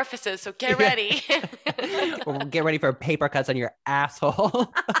your orifices, so get ready. Get ready for paper cuts on your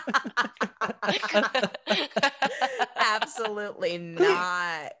asshole. Absolutely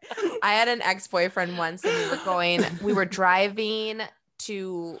not. I had an ex-boyfriend once, and we were driving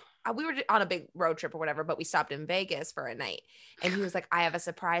to, we were on a big road trip or whatever, but we stopped in Vegas for a night. And he was like, I have a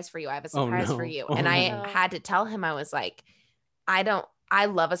surprise for you. I have a surprise for you. And I had to tell him, I was like, I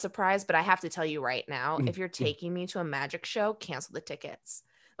love a surprise, but I have to tell you right now, if you're taking me to a magic show, cancel the tickets.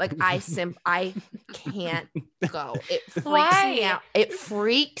 Like I can't go. It freaks me out. It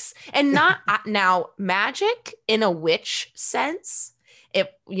freaks. And not now magic in a witch sense. If,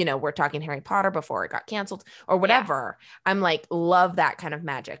 you know, we're talking Harry Potter before it got canceled or whatever, I'm like, love that kind of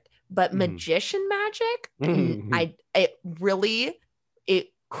magic. But magician magic, it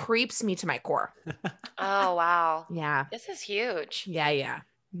creeps me to my core. Oh, wow. Yeah. This is huge. Yeah.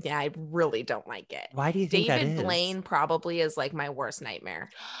 Yeah, I really don't like it. Why do you think David Blaine probably is like my worst nightmare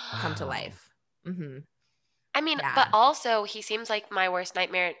come to life. Mm-hmm. I mean, but also he seems like my worst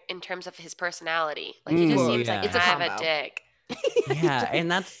nightmare in terms of his personality. Like he just seems like kind of a dick. Yeah,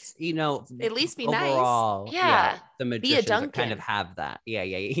 and that's, you know, at least be overall, nice. Yeah, the magicians that kind of have that.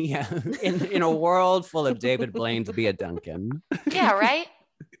 Yeah. In a world full of David Blaines, be a Duncan. Yeah, right.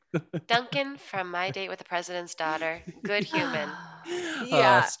 Duncan from My Date with the President's Daughter. Good human.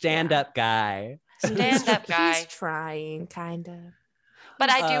 Yeah. Stand-up guy. Stand-up guy. He's trying, kind of. But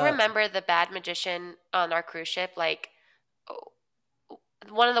I do remember the bad magician on our cruise ship. Like,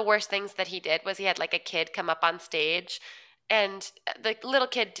 one of the worst things that he did was he had like a kid come up on stage, and the little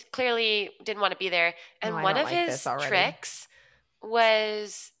kid clearly didn't want to be there. And one of his tricks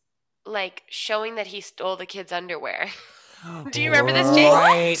was like showing that he stole the kid's underwear. Do you remember this, Jake?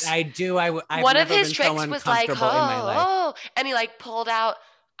 Right, I do. One of his tricks was like, and he like pulled out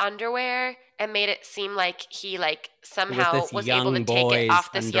underwear and made it seem like he like somehow was able to take it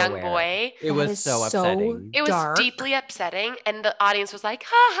off this young boy. It was so upsetting. It was deeply upsetting, and the audience was like,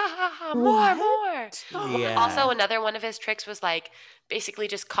 ha ha ha ha, more. Yeah. Also, another one of his tricks was like basically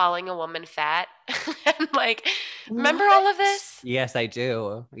just calling a woman fat. And like, remember all of this? Yes, I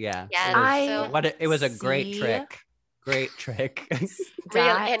do. Yeah. It was a great trick. Great trick.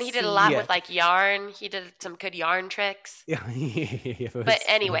 And he did a lot with like yarn. He did some good yarn tricks. But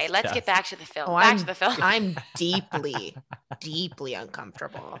anyway, let's get back to the film. I'm deeply, deeply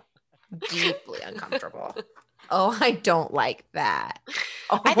uncomfortable. Deeply uncomfortable. Oh, I don't like that.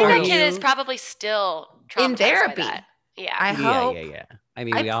 I think that kid is probably still traumatized in therapy. By that. Yeah. I hope. Yeah. I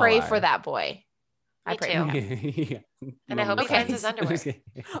mean, I pray for that boy. Me too. And I hope he finds his underwear.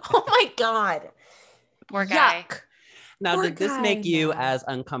 Oh my God. Poor guy. Yuck. Now, did this make you as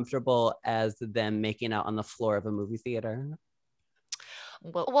uncomfortable as them making out on the floor of a movie theater?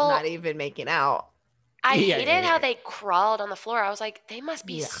 Well, not even making out. I hated how they crawled on the floor. I was like, they must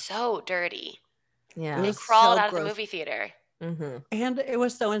be so dirty. Yeah. They crawled out of the movie theater. Mm-hmm. And it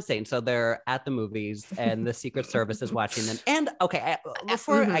was so insane. So they're at the movies and the Secret Service is watching them. And okay,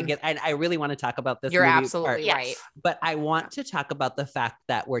 before I really want to talk about this. You're absolutely right. Yes. But I want to talk about the fact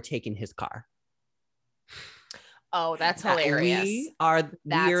that we're taking his car. Oh, that's hilarious. We're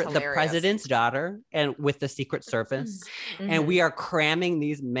the president's daughter and with the Secret Service. And we are cramming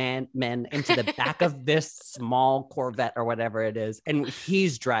these men into the back of this small Corvette or whatever it is. And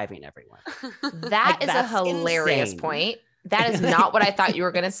he's driving everyone. That's a hilarious point. That is not what I thought you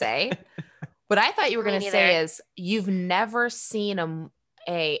were going to say. What I thought you were going to say is you've never seen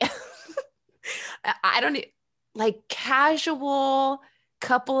casual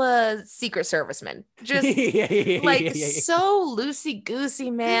couple of Secret Servicemen just so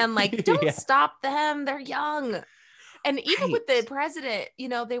loosey-goosey, man. Like, don't stop them. They're young. And even with the president, you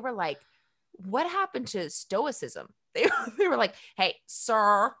know, they were like, what happened to stoicism? They were like, hey,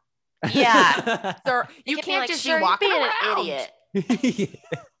 sir. Yeah. Sir, you can't just be walking around. An idiot.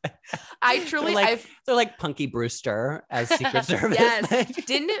 I truly, they're like Punky Brewster as Secret Service. Yes.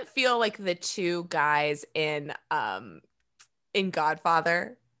 Didn't it feel like the two guys in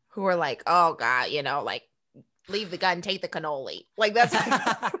Godfather who were like, oh God, you know, like leave the gun, take the cannoli. Like that's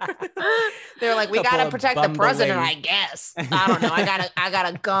they're like, we gotta protect the president, I guess. I don't know. I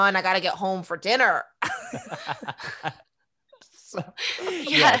got a gun, I gotta get home for dinner.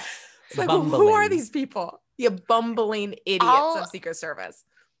 Yes. It's like, well, who are these people? You bumbling idiots of Secret Service.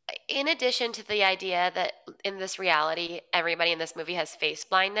 In addition to the idea that in this reality, everybody in this movie has face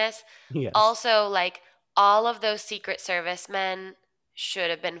blindness, also like all of those Secret Service men should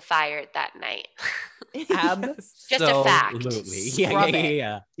have been fired that night. Just a fact.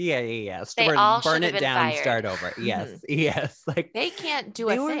 Yeah. They all burn it down, fired. Start over. Yes. Like they can't do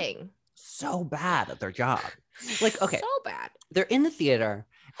a thing. So bad at their job. Like, okay. So bad. They're in the theater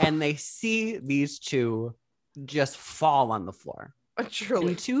and they see these two just fall on the floor.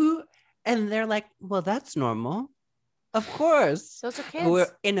 Truly. And they're like, well, that's normal. Of course. Those are kids. We're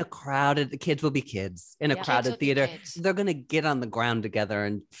in a crowded, the kids will be kids in a crowded theater. They're going to get on the ground together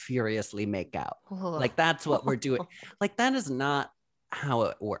and furiously make out. Like, that's what we're doing. Like, that is not how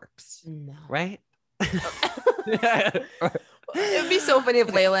it works. No. Right? It would be so funny if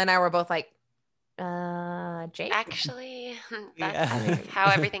Layla and I were both like, Jake? Actually, that's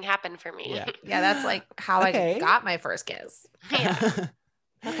how everything happened for me. Yeah, that's like how I got my first kiss. Yeah.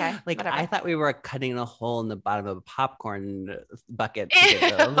 Okay. Like, whatever. I thought we were cutting a hole in the bottom of a popcorn bucket to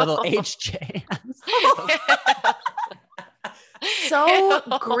get a little HJ. So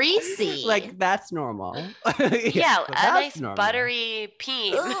greasy. Like, that's normal. Yeah, a nice normal. Buttery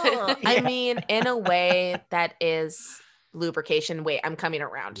peen. I mean, in a way that is lubrication. Wait, I'm coming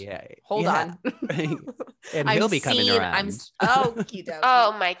around. Yeah. Hold on. And he'll be coming around.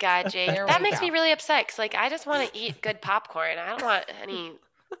 Oh my God, Jake. That makes me really upset because, like, I just want to eat good popcorn. I don't want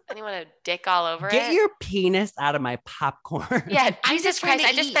anyone to dick all over it. Get your penis out of my popcorn. Yeah, Jesus Christ.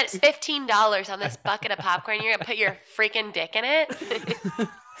 I just spent $15 on this bucket of popcorn. You're going to put your freaking dick in it?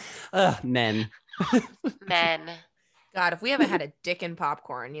 Men. Men. God, if we haven't had a dick in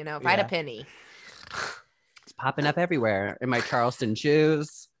popcorn, if I had a penny. It's popping up everywhere. In my Charleston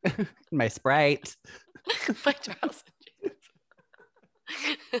shoes. My Sprite. My Charleston shoes.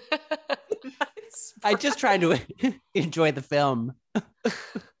 I just tried to enjoy the film.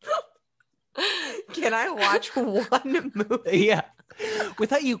 Can I watch one movie? Yeah.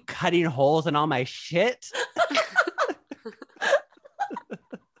 Without you cutting holes in all my shit.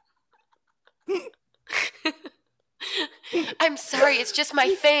 I'm sorry, it's just my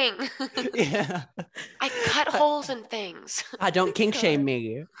thing. Yeah. I cut holes in things. Don't kink shame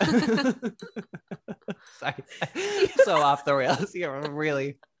me. Sorry. So off the rails. You're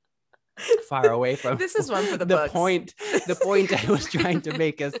really far away from this is one for the books. The point I was trying to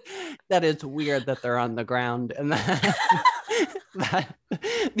make is that it's weird that they're on the ground and that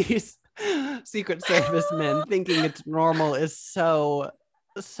these Secret Service men thinking it's normal is so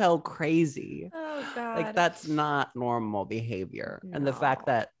crazy. Oh God. Like, that's not normal behavior. No. And the fact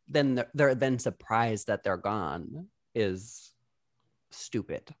that then they're then surprised that they're gone is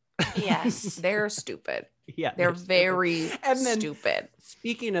stupid. Yes. They're stupid. Yeah, they're very stupid.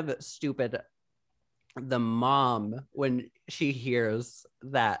 Speaking of stupid, the mom, when she hears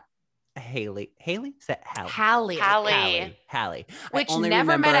that Hallie, is that Hallie? Hallie. Which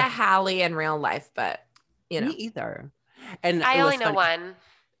never met a Hallie in real life, but me either. And I only know one.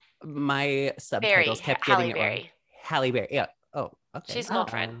 My subtitles kept getting it wrong. Halle Berry. Yeah. Oh, okay. She's an old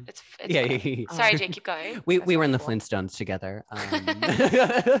friend. It's yeah. Sorry, Jake, keep going. We were in the Flintstones together.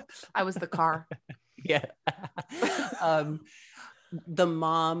 I was the car. Yeah. The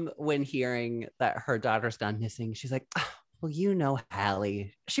mom, when hearing that her daughter's gone missing, she's like, well,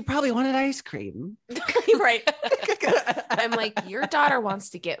 Hallie, she probably wanted ice cream. Right. I'm like, your daughter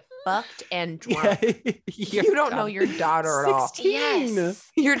wants to get fucked and drunk. Yeah, you don't know your daughter 16. At all.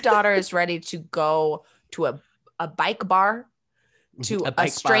 Yes. Your daughter is ready to go to a bike bar, to a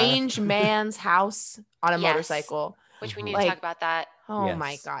strange man's house on a motorcycle. Which we need to talk about that. Oh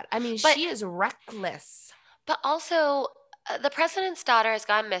my God. I mean, she is reckless. But also, the president's daughter has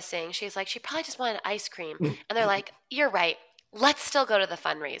gone missing. She's like, she probably just wanted ice cream. And they're like, you're right. Let's still go to the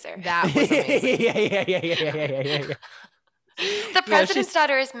fundraiser. That was amazing. Yeah. The president's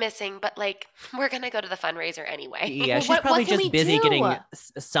daughter is missing, but like, we're going to go to the fundraiser anyway. Yeah, she's probably just busy getting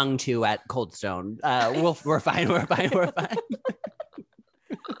sung to at Cold Stone. We're fine.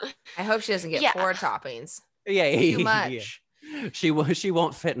 I hope she doesn't get 4 toppings. Yeah. Too much. Yeah. She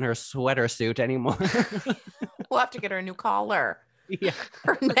won't fit in her sweater suit anymore. We'll have to get her a new collar. Yeah.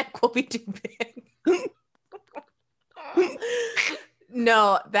 Her neck will be too big.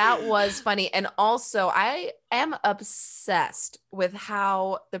 No, that was funny. And also, I am obsessed with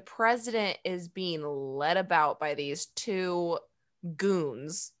how the president is being led about by these 2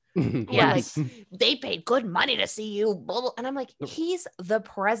 goons. Yes. Like, they paid good money to see you. And I'm like, he's the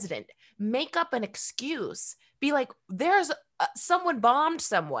president. Make up an excuse. Be like, there's someone bombed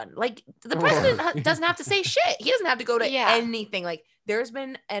someone. Like, the president doesn't have to say shit. He doesn't have to go to anything. Like, there's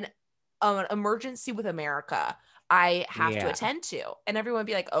been an emergency with America I have to attend to. And everyone would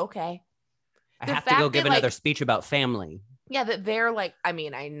be like, okay. I have to go give another speech about family. Yeah, that they're like, I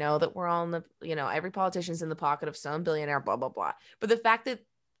mean, I know that we're all in the, every politician's in the pocket of some billionaire, blah, blah, blah. But the fact that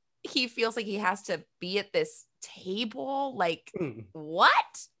he feels like he has to be at this table, like,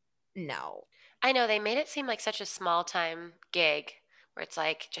 what? No. I know, they made it seem like such a small time gig where it's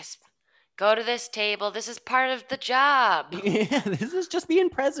like, just go to this table. This is part of the job. Yeah, this is just being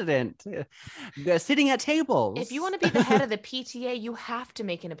president, sitting at tables. If you want to be the head of the PTA, you have to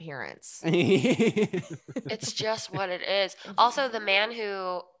make an appearance. It's just what it is. Also, the man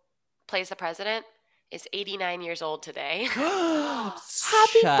who plays the president is 89 years old today.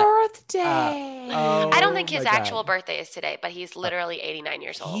 Happy birthday. I don't think his actual birthday is today, but he's literally 89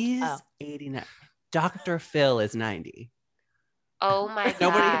 years old. He's 89. Dr. Phil is 90. Oh my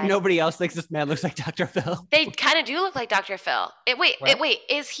God. Nobody else thinks this man looks like Dr. Phil. They kind of do look like Dr. Phil. Wait,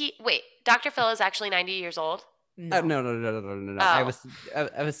 Dr. Phil is actually 90 years old? No. Oh. I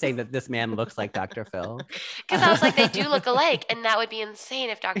was saying that this man looks like Dr. Phil. Because I was like, they do look alike, and that would be insane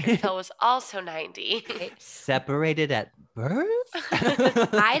if Dr. Phil was also 90. Separated at birth?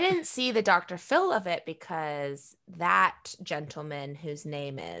 I didn't see the Dr. Phil of it because that gentleman whose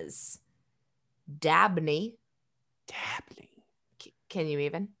name is Dabney. Can you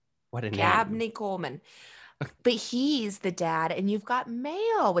even? What a name. Dabney Coleman. But he's the dad, and you've got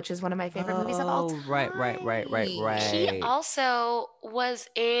Mail, which is one of my favorite movies of all time. Right. He also was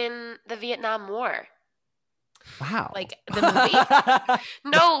in the Vietnam War. Wow. Like the movie?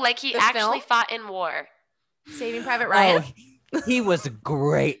 No, like he The actually film? fought in war. Saving Private Ryan? He was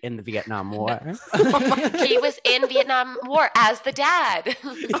great in the Vietnam War. He was in Vietnam War as the dad.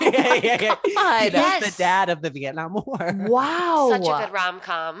 Yeah. God. He was the dad of the Vietnam War. Wow. Such a good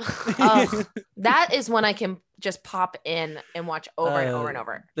rom-com. That is one I can just pop in and watch over and over and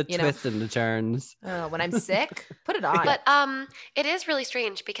over. The twists and the turns. When I'm sick, put it on. But it is really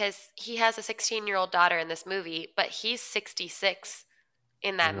strange because he has a 16-year-old daughter in this movie, but he's 66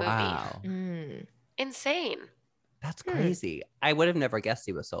 in that movie. Insane. That's crazy. I would have never guessed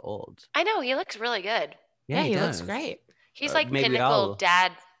he was so old. I know. He looks really good. Yeah, he looks great. He's like pinnacle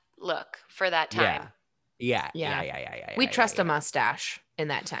dad look for that time. Yeah. We trust a mustache in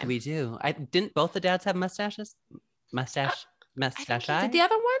that time. We do. Didn't both the dads have mustaches? Mustache. Did the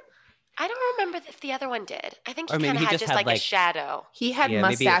other one? I don't remember if the other one did. I think he Or maybe kind of he had just just had, like a shadow. He had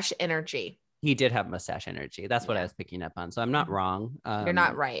mustache energy. He did have mustache energy. That's what I was picking up on. So I'm not wrong. You're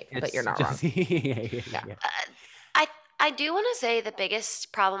not right, but you're not wrong. Yeah. I do want to say the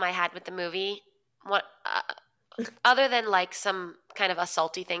biggest problem I had with the movie, other than like some kind of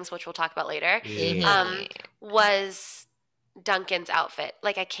assaulty things, which we'll talk about later, was Duncan's outfit.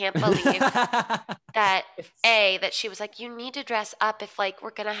 Like, I can't believe that she was like, you need to dress up if like we're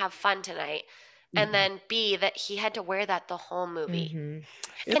gonna have fun tonight. And then B, that he had to wear that the whole movie.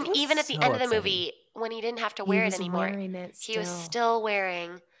 And even at the end of the movie, when he didn't have to wear it anymore, he was still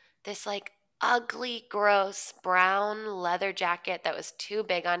wearing this like ugly, gross brown leather jacket that was too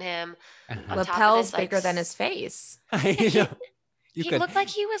big on him. Lapels bigger than his face. He looked like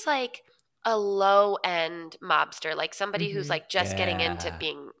he was like a low end mobster, like somebody who's like just getting into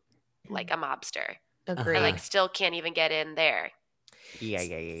being like a mobster. Agreed. And like still can't even get in there. Yeah.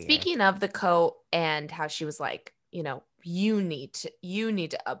 Speaking of the coat and how she was like, you need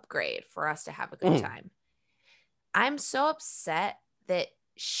to upgrade for us to have a good time. I'm so upset that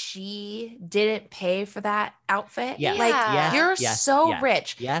she didn't pay for that outfit. Yeah. Like, you're so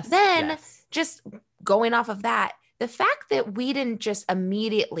rich. Just going off of that, the fact that we didn't just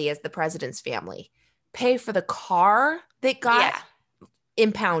immediately, as the president's family, pay for the car that got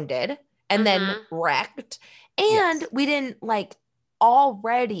impounded and then wrecked, and we didn't like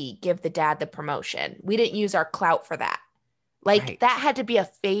already give the dad the promotion. We didn't use our clout for that. Like, that had to be a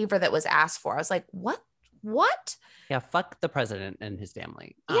favor that was asked for. I was like, what? Yeah, fuck the president and his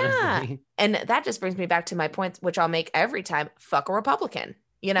family. Yeah. Honestly. And that just brings me back to my point, which I'll make every time. Fuck a Republican,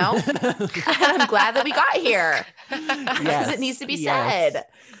 I'm glad that we got here. Because it needs to be said.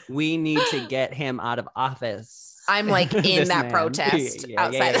 We need to get him out of office. I'm like in that protest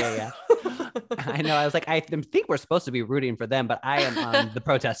outside. Yeah. I know. I was like, I think we're supposed to be rooting for them, but I am on the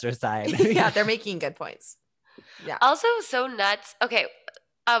protester side. Yeah, they're making good points. Yeah. Also, so nuts. Okay,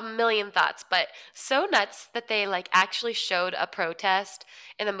 a million thoughts, but so nuts that they like actually showed a protest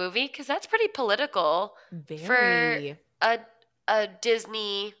in the movie, because that's pretty political for a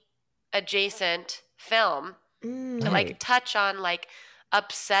Disney adjacent film to like touch on like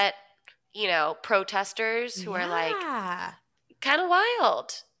upset, protesters who are like kind of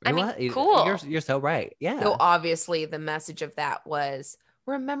wild. I mean, cool. You're so right. Yeah. So obviously the message of that was,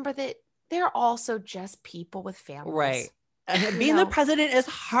 remember that they're also just people with families. Right. Being the president is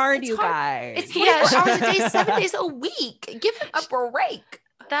hard, you guys. It's 24 hours a day, 7 days a week. Give him a break.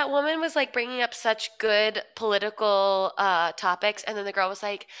 That woman was like bringing up such good political topics, and then the girl was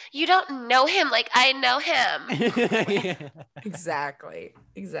like, you don't know him like I know him. Exactly.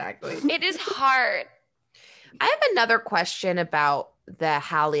 It is hard. I have another question about the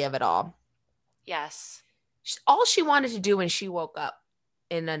Hallie of it all. Yes. All she wanted to do when she woke up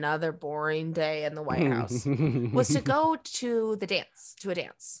in another boring day in the White House was to go to a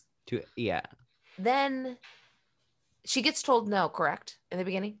dance. Yeah. Then she gets told no, correct? In the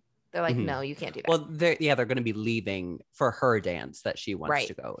beginning? They're like, no, you can't do that. Well, they're going to be leaving for her dance that she wants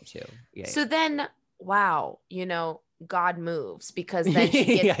to go to. Yeah. So then, wow, God moves, because then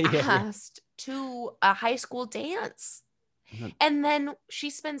she gets asked to a high school dance. And then she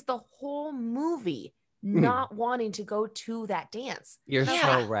spends the whole movie not wanting to go to that dance. You're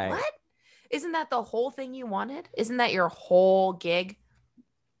so right. What? Isn't that the whole thing you wanted? Isn't that your whole gig?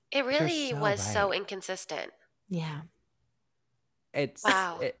 It really was so inconsistent. Yeah. It's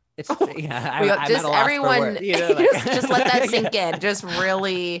wow. It's yeah. Just everyone, just let that sink in. Just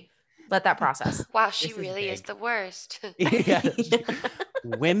really let that process. Wow, she really is the worst. Yeah.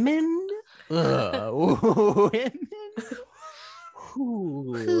 Women. Women.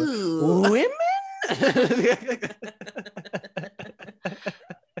 Women.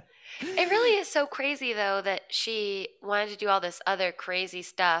 It really is so crazy, though, that she wanted to do all this other crazy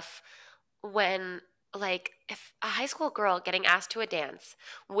stuff when, like, if a high school girl getting asked to a dance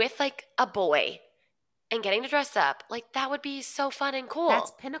with, like, a boy and getting to dress up, like, that would be so fun and cool.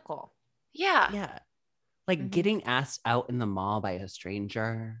 That's pinnacle. Yeah. Yeah. Like getting asked out in the mall by a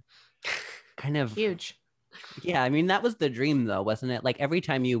stranger. Kind of huge. Yeah, I mean, that was the dream, though, wasn't it? Like, every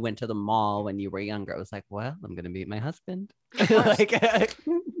time you went to the mall when you were younger, it was like, well, I'm going to meet my husband. Like,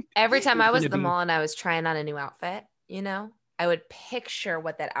 every time I was at the mall and I was trying on a new outfit, I would picture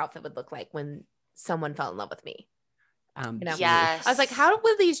what that outfit would look like when someone fell in love with me. Yes. I was like, how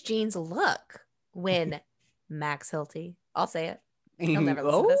will these jeans look when Max Hilty, I'll say it, he'll never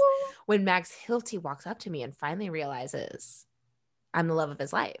listen to this, when Max Hilty walks up to me and finally realizes I'm the love of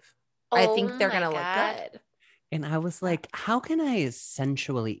his life. I think they're going to look good. And I was like, how can I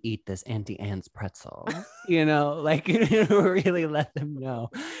sensually eat this Auntie Anne's pretzel? Like, really let them know.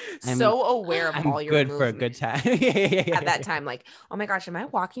 I'm so aware of all your movements. For a good time. At that time, like, oh my gosh, am I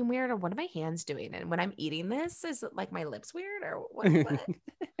walking weird, or what are my hands doing? And when I'm eating this, is it like my lips weird, or what?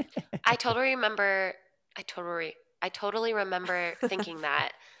 I totally remember thinking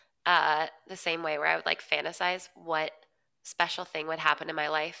that the same way, where I would like fantasize what special thing would happen in my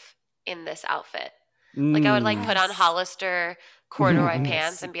life in this outfit. Like I would like put on Hollister corduroy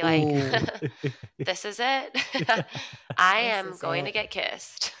pants and be like, this is it. I am going to get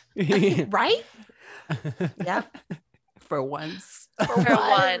kissed. Right? Yep. For once. For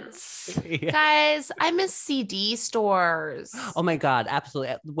once. Yeah. Guys, I miss CD stores. Oh my God,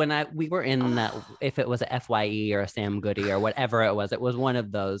 absolutely. When we were in that, if it was a FYE or a Sam Goody or whatever it was one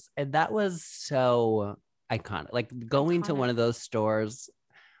of those. And that was so iconic. Like going to one of those stores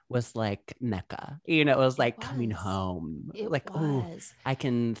was like Mecca. It was like coming home. Oh, I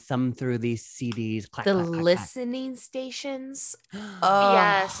can thumb through these CDs. Clack, the clack, clack, listening stations.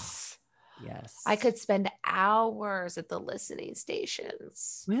 Yes. I could spend hours at the listening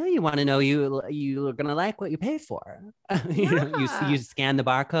stations. Well, you want to know you're gonna like what you pay for. You scan the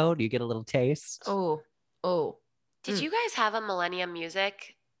barcode, you get a little taste. Oh. Did you guys have a Millennium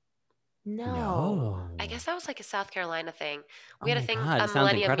Music? No. I guess that was like a South Carolina thing. We had a thing, a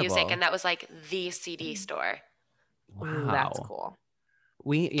Millennium Music, and that was like the CD store. Wow. Ooh, that's cool.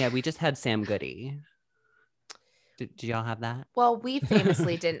 We just had Sam Goody. Did y'all have that? Well, we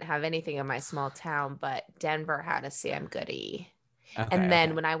famously didn't have anything in my small town, but Denver had a Sam Goody. And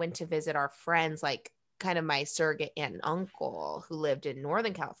then when I went to visit our friends, like kind of my surrogate aunt and uncle who lived in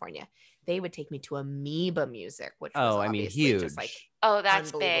Northern California, they would take me to Amoeba Music, which was huge. Just like,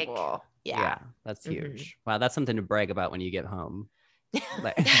 that's big. Yeah, that's huge. Wow, that's something to brag about when you get home.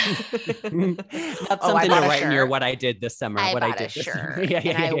 Like, that's something to write in your what I did this summer. I what bought I did a this shirt summer.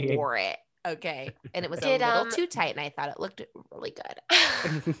 Yeah, I wore it. Okay. And it was a little too tight, and I thought it looked really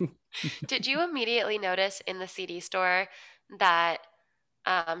good. Did you immediately notice in the CD store that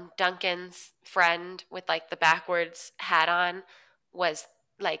Duncan's friend with like the backwards hat on was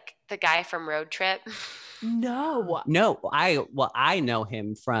like the guy from Road Trip? No, I know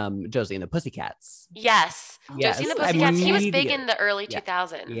him from Josie and the Pussycats. Yes. Josie and the Pussycats. He was big in the early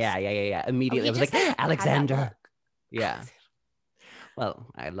 2000s. Yeah. Immediately, I was like, Alexander. Yeah. Well,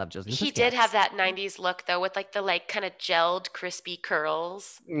 I love Josie and the Pussycats. He did have that 90s look though, with like the like kind of gelled, crispy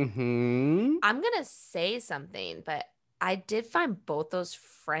curls. Mm-hmm. I'm gonna say something, but I did find both those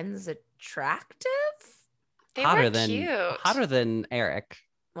friends attractive. They were cute. Hotter than Eric.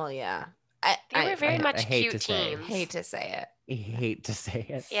 Well, yeah. They were very much cute teens. Hate to say it. I hate to say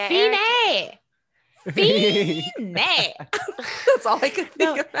it. Yeah, Fine. That's all I could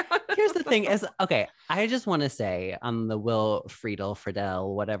think about. Here's the thing is, okay, I just want to say on the Will Friedle,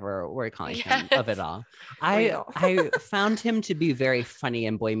 whatever we're calling him of it all. I found him to be very funny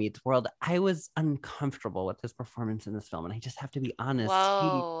in Boy Meets World. I was uncomfortable with his performance in this film, and I just have to be honest.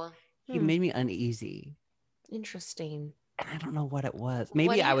 Whoa. He made me uneasy. Interesting. And I don't know what it was.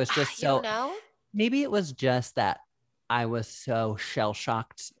 Maybe I was just so. Maybe it was just that I was so shell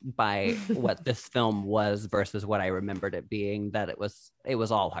shocked by what this film was versus what I remembered it being, that it was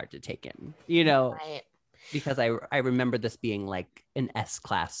all hard to take in, you know, right. Because I remember this being like an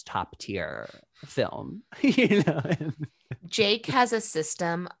S-class top tier film, you know. Jake has a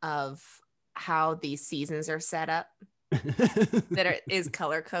system of how these seasons are set up that is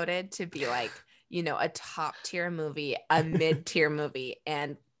color coded to be like, you know, a top tier movie, a mid tier movie,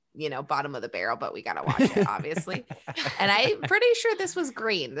 and you know, bottom of the barrel, but we gotta watch it, obviously. And I'm pretty sure this was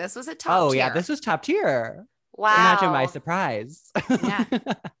green. This was a top tier. Yeah, this was top tier. Wow. Imagine my surprise. Yeah.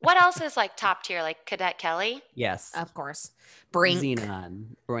 What else is like top tier? Like Cadet Kelly? Yes. Of course. Brink.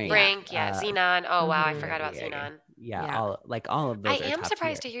 Xenon. Brink, Xenon. Oh, wow. I forgot about Xenon. Yeah. All of those I am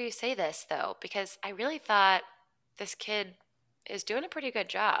surprised to hear you say this, though, because I really thought this kid is doing a pretty good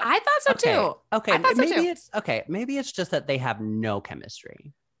job. I thought so, too. Okay. Maybe it's just that they have no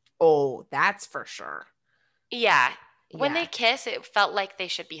chemistry. Oh, that's for sure. Yeah. When they kiss, it felt like they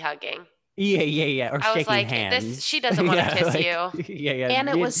should be hugging. Yeah. Or I was shaking like, hands. She doesn't want to kiss you. Yeah. And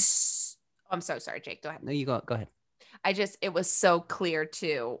it was. I'm so sorry, Jake. Go ahead. No, you go ahead. It was so clear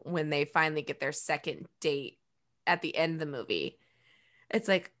too when they finally get their second date at the end of the movie. It's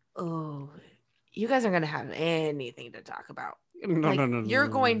like, oh, you guys aren't gonna have anything to talk about. No. You're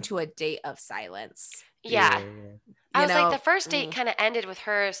going to a date of silence. Yeah. I was like, the first date kind of ended with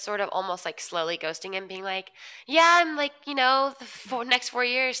her sort of almost like slowly ghosting him, being like, yeah, I'm like, you know, the next 4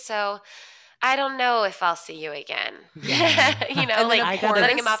 years, so I don't know if I'll see you again. Yeah. You know, like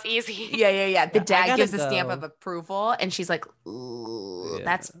letting him off easy. Yeah. The dad gives a stamp of approval, and she's like, ooh,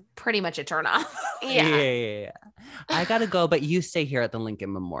 that's pretty much a turn off. Yeah. I gotta go, but you stay here at the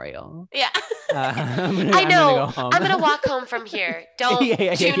Lincoln Memorial. Yeah. I know. I'm gonna walk home from here. Don't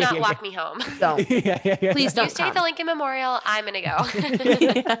do not walk me home. Don't. Please don't. You stay at the Lincoln Memorial. I'm gonna go.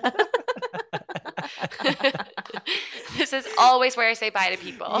 This is always where I say bye to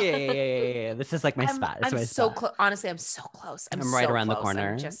people. Yeah. This is like my spot. I'm so close. Honestly, I'm so close. I'm right so around close. the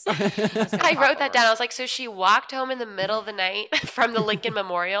corner. I wrote that down. I was like, so she walked home in the middle of the night from the Lincoln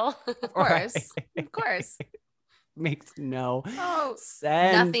Memorial. Of course. Makes no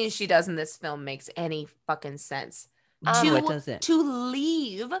sense. Nothing she does in this film makes any fucking sense. It doesn't. To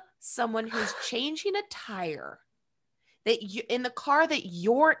leave someone who's changing a tire that you in the car that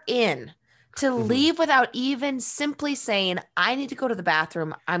you're in, to leave without even simply saying, I need to go to the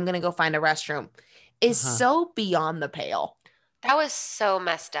bathroom, I'm gonna go find a restroom, is so beyond the pale. That was so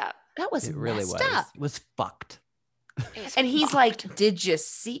messed up. That was really messed up. It was fucked. And he's like, did you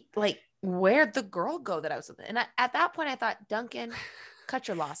see, like, where'd the girl go that I was with? And at that point I thought, Duncan, cut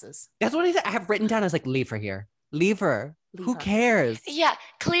your losses. That's what he said. I have written down. I was like, leave her here. Leave her. Who cares? Yeah,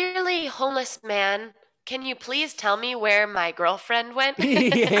 clearly homeless man. Can you please tell me where my girlfriend went?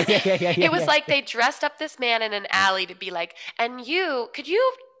 It was like they dressed up this man in an alley to be like, and could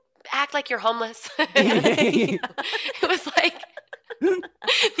you act like you're homeless? It was like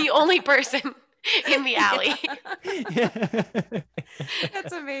the only person in the alley.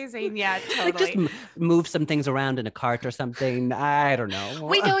 That's amazing. Yeah, totally. Like just move some things around in a cart or something. I don't know.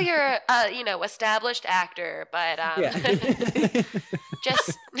 We know you're established actor, but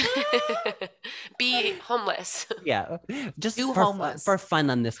just be homeless. Yeah, just do homeless for fun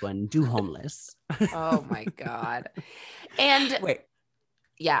on this one. Do homeless. Oh my god. And wait,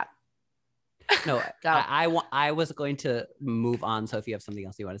 yeah. No, I was going to move on. So if you have something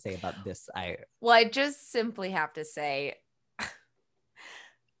else you want to say about this, I just simply have to say,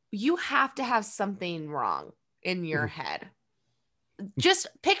 you have to have something wrong in your head. Just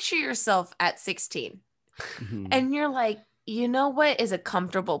picture yourself at 16 and you're like, you know what is a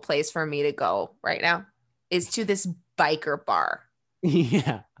comfortable place for me to go right now is to this biker bar.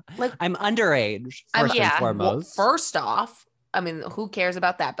 Yeah. Like I'm underage first and foremost. Well, first off, I mean, who cares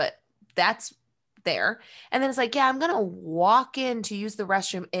about that? But that's there. And then it's like, yeah, I'm going to walk in to use the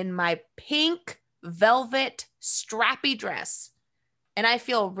restroom in my pink velvet strappy dress. And I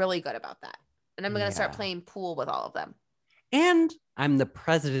feel really good about that. And I'm going to start playing pool with all of them. And I'm the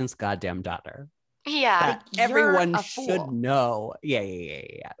president's goddamn daughter. Yeah. Everyone should know. Yeah.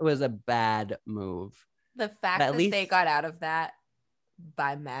 It was a bad move. The fact that they got out of that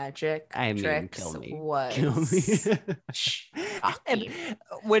by magic I mean, tricks kill me. was Kill me. And, shocking.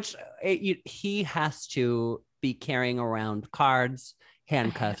 he has to be carrying around cards,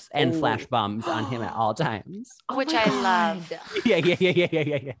 handcuffs, and flash bombs on him at all times. Which I love.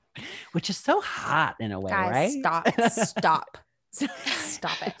 Yeah. Which is so hot in a way, Guys, right? Stop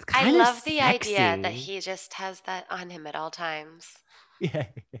it. I love the idea that he just has that on him at all times. Yeah.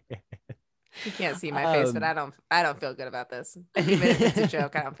 You can't see my face, but I don't feel good about this. Even if it's a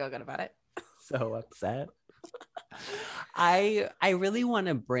joke, I don't feel good about it. So upset. I really want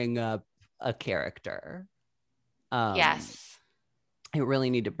to bring up a character. Yes. I really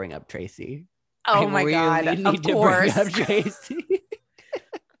need to bring up Tracy. Oh my God. Of course. Bring up Tracy.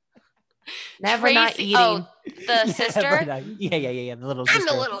 Never Tracy, not eating. Oh, the sister? Yeah. The little sister. I'm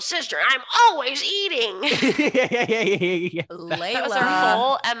the little sister. I'm always eating. Yeah. Layla. That was her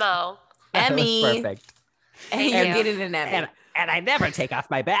whole MO. Emmy. Perfect. And you're getting an Emmy. And I never take off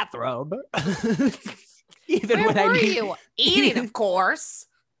my bathrobe. Even Where when were you? Eating, of course.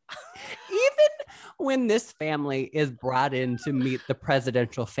 Even when this family is brought in to meet the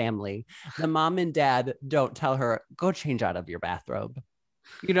presidential family, the mom and dad don't tell her, go change out of your bathrobe.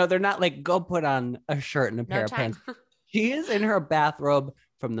 You know, they're not like, go put on a shirt and a pair of pants. She is in her bathrobe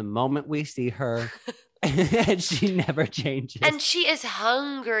from the moment we see her. And she never changes. And she is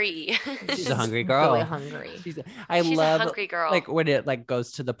hungry. She's a hungry girl. Really hungry. She's love a hungry girl. Like when it like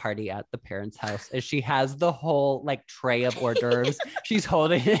goes to the party at the parents' house and she has the whole like tray of hors d'oeuvres. She's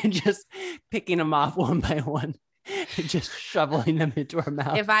holding it and just picking them off one by one and just shoveling them into her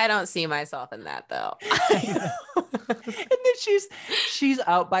mouth. If I don't see myself in that though. And then she's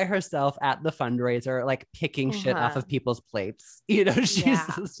out by herself at the fundraiser, like picking shit off of people's plates. You know,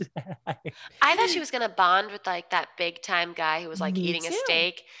 I thought she was gonna bond with like that big time guy who was like eating a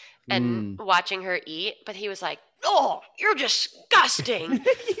steak and watching her eat, but he was like, "Oh, you're disgusting."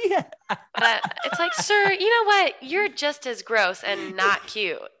 Yeah. But it's like, sir, you know what? You're just as gross and not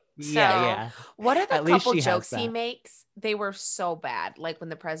cute. So, yeah. What are the couple jokes he makes? They were so bad. Like when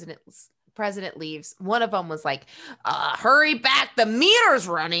the president leaves, one of them was like, hurry back, the meter's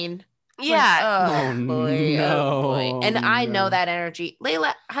running. Yeah. Like, boy. And I know that energy.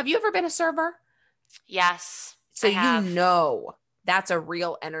 Layla, have you ever been a server? Yes. So you know that's a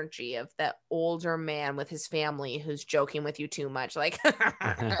real energy of that older man with his family who's joking with you too much. Like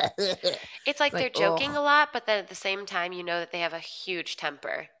it's like they're joking a lot, but then at the same time, you know that they have a huge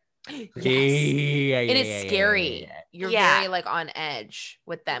temper. Yes. It is scary. You're very like on edge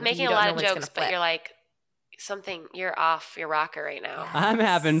with them. Making a lot of jokes, but you're like, you're off your rocker right now. I'm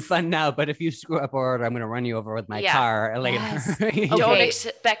having fun now, but if you screw up order, I'm going to run you over with my car later. Yes. Okay. Don't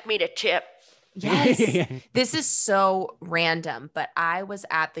expect me to tip. Yes. This is so random, but I was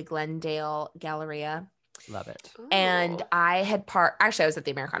at the Glendale Galleria. Love it. And I had actually I was at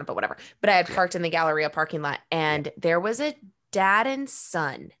the Americana, but whatever. But I had parked in the Galleria parking lot and there was a dad and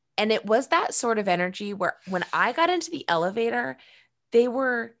son. And it was that sort of energy where when I got into the elevator, they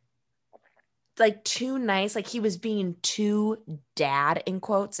were like too nice. Like he was being too dad in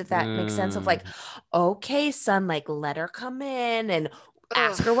quotes, if that makes sense, of like, okay, son, like let her come in and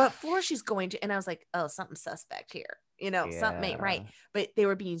ask her what floor she's going to. And I was like, oh, something's suspect here. You know, something ain't right. But they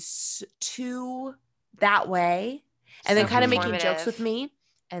were being too that way and then kind of making jokes with me.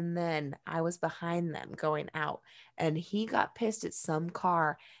 And then I was behind them going out and he got pissed at some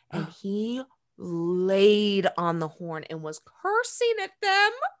car and he laid on the horn and was cursing at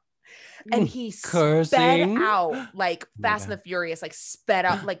them. And he sped out like Fast and the Furious, like sped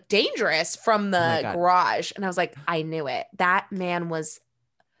up, like dangerous from the garage. And I was like, I knew it. That man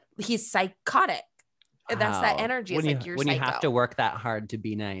he's psychotic. And that's that energy. It's like you're when you have to work that hard to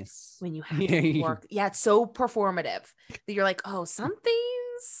be nice. When you have to work. Yeah, it's so performative that you're like, oh,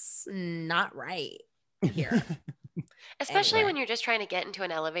 something's not right here. Especially when you're just trying to get into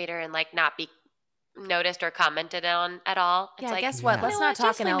an elevator and like not be noticed or commented on at all. It's like, guess what? Let's not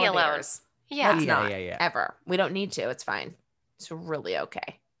talk in elevators. Yeah. Let's not ever. We don't need to. It's fine. It's really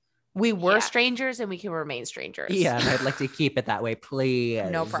okay. We were strangers and we can remain strangers. Yeah, and I'd like to keep it that way, please.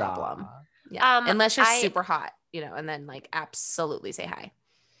 No problem. Yeah. Unless you're super hot, and then like absolutely say hi.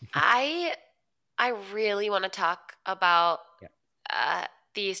 I really want to talk about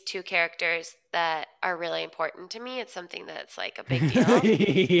these two characters that are really important to me. It's something that's like a big deal.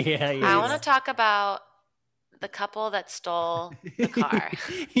 I want to talk about the couple that stole the car.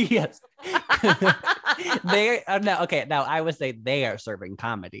 Yes. Now I would say they are serving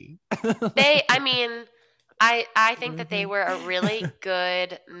comedy. I think that they were a really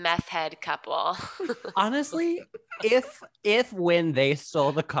good meth head couple. Honestly, if when they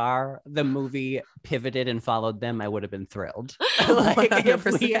stole the car, the movie pivoted and followed them, I would have been thrilled. Like if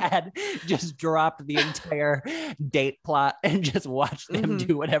we had just dropped the entire date plot and just watched them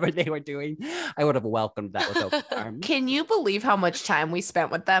do whatever they were doing, I would have welcomed that with open arms. Can you believe how much time we spent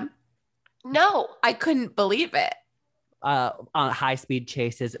with them? No. I couldn't believe it. On high-speed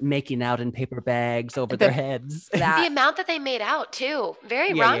chases, making out in paper bags over their heads. The amount that they made out too,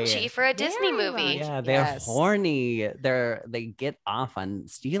 very raunchy for a Disney movie. Yeah, they're horny. They get off on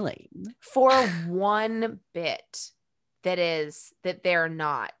stealing for one bit. That they're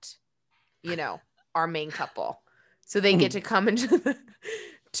not, our main couple. So they get to come into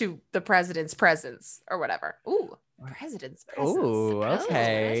the president's presence or whatever. Ooh. President's presence. Ooh,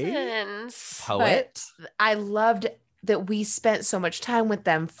 okay. Presence. Poet. But I loved that we spent so much time with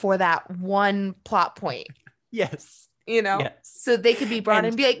them for that one plot point. Yes. Yes. So they could be brought in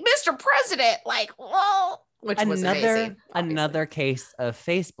and be like, Mr. President, like, whoa, which was amazing. Another case of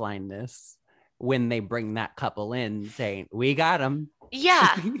face blindness when they bring that couple in saying, we got him.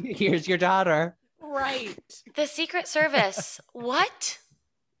 Yeah. Here's your daughter. Right. The Secret Service. What?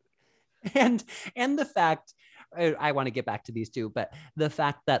 And the fact, I want to get back to these two, but the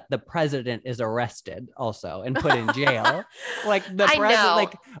fact that the president is arrested also and put in jail, like the president,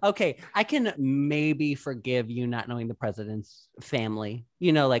 like, okay, I can maybe forgive you not knowing the president's family,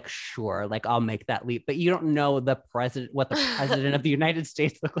 like, sure, like I'll make that leap, but you don't know what the president of the United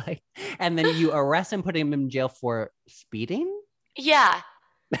States look like. And then you arrest him, put him in jail for speeding. Yeah.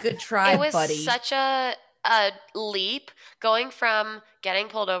 Good try, buddy. It was such a leap going from getting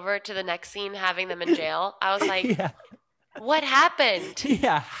pulled over to the next scene having them in jail. I was like, what happened?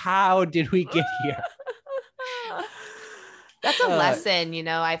 Yeah, how did we get here? That's a lesson,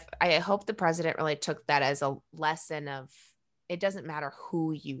 I hope the president really took that as a lesson of it doesn't matter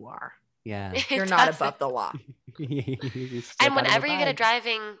who you are. Yeah. You're not above the law. And whenever you get a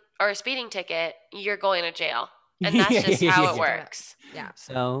driving or a speeding ticket, you're going to jail. And that's just how it works. Yeah.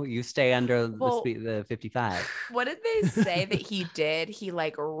 So you stay under the 55. What did they say that he did? He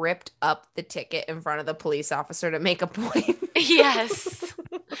like ripped up the ticket in front of the police officer to make a point. Yes.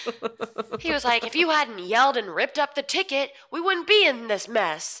 He was like, if you hadn't yelled and ripped up the ticket, we wouldn't be in this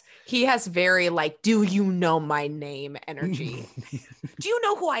mess. He has very like, do you know my name energy? Do you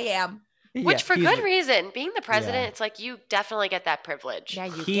know who I am? Which for good reason. Being the president, it's like you definitely get that privilege. Yeah,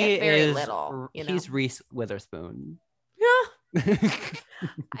 you get very little. He's Reese Witherspoon. Yeah.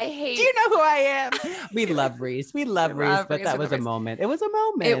 I hate. Do you know who I am? We love Reese. We love Reese, but that was a moment. It was a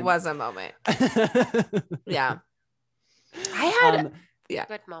moment. It was a moment. Yeah. I had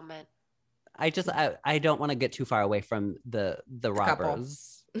good moment. I don't want to get too far away from the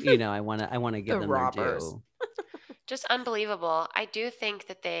robbers. I want to give them their due. Just unbelievable. I do think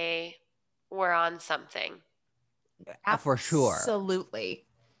that they were on something. For sure. Absolutely.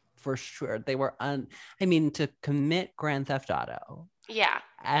 For sure. They were to commit Grand Theft Auto. Yeah.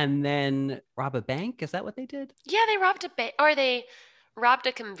 And then rob a bank. Is that what they did? Yeah, they robbed a bank, or they robbed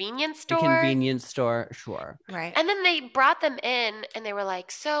a convenience store. A convenience store, sure. Right. And then they brought them in and they were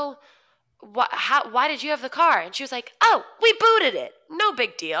like, so why did you have the car? And she was like, oh, we booted it. No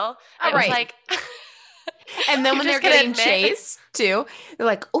big deal. And it was like... And then when they're getting chased too, they're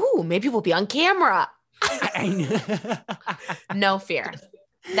like, "Ooh, maybe we'll be on camera." No fear.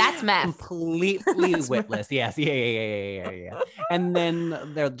 That's meth. Completely witless. Yes. Yeah. And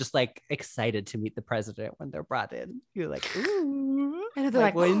then they're just like excited to meet the president when they're brought in. You're like, ooh. And they're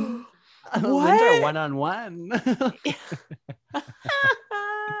like, when are one-on-one. The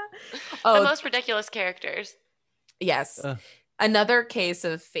most ridiculous characters. Yes. Another case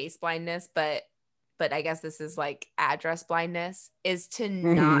of face blindness, but I guess this is like address blindness, is to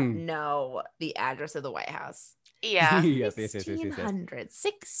not know the address of the White House. Yeah. Yes.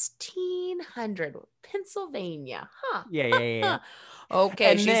 1600 Pennsylvania. Huh. Yeah.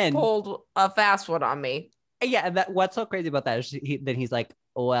 Okay, and she's pulled a fast one on me. Yeah, what's so crazy about that is then he's like,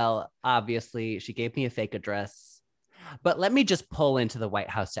 well, obviously she gave me a fake address, but let me just pull into the White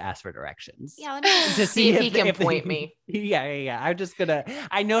House to ask for directions. Yeah, let me to see if he can point me. Yeah. I'm just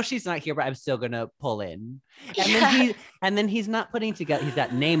I know she's not here, but I'm still gonna pull in. And then he's not putting together, he's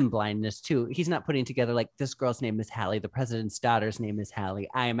got name blindness too. He's not putting together like, this girl's name is Hallie, the president's daughter's name is Hallie,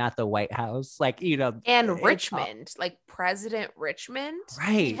 I am at the White House. Like, and Richmond, like President Richmond.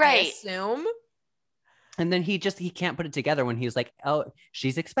 Right. I assume. And then he can't put it together when he's like, oh,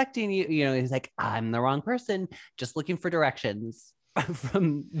 she's expecting you. He's like, I'm the wrong person, just looking for directions.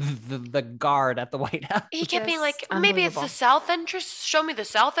 from the guard at the White House. He kept being like, maybe it's the south entrance. Show me the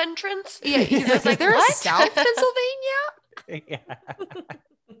south entrance. Yeah, he was like, there a South Pennsylvania? Yeah.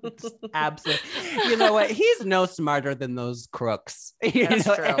 Absolutely. You know what? He's no smarter than those crooks. That's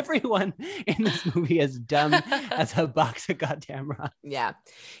true. Everyone in this movie is dumb as a box of goddamn rocks. Yeah.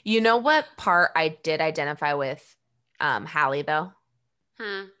 You know what part I did identify with Hallie though?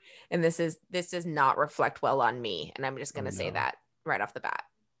 And this does not reflect well on me. And I'm just gonna say that right off the bat.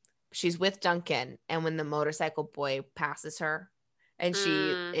 She's with Duncan, and when the motorcycle boy passes her, and she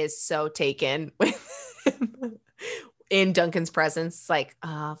is so taken with him in Duncan's presence, like,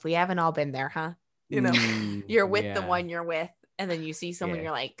 if we haven't all been there, huh? You know, you're with the one you're with, and then you see someone,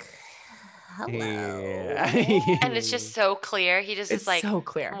 you're like, hello. And it's just so clear. He just is like so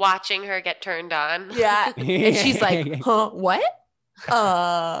clear watching her get turned on. Yeah. And she's like, huh, what?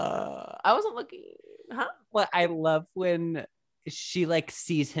 I wasn't looking, huh? Well, I love when she like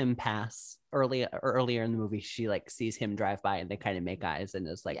sees him pass earlier in the movie. She like sees him drive by and they kind of make eyes and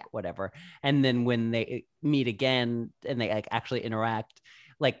is like, whatever. And then when they meet again and they like actually interact,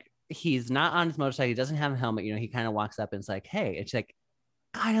 like he's not on his motorcycle, he doesn't have a helmet, you know, he kind of walks up and it's like, hey, it's like,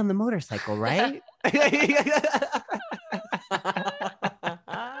 guy on the motorcycle, right? Like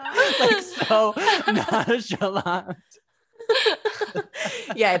so nonchalant.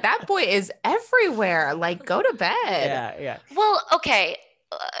 Yeah, that boy is everywhere. Like, go to bed. Yeah. Well, okay.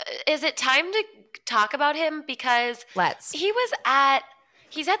 Is it time to talk about him? Because he's at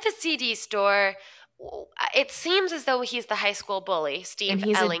the CD store. It seems as though he's the high school bully, Steve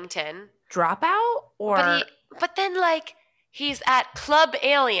Ellington. Dropout? But then like he's at Club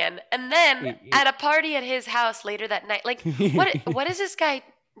Alien, and then at a party at his house later that night. Like, what is this guy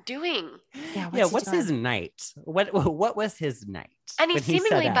doing? What's his night? What was his night? And he's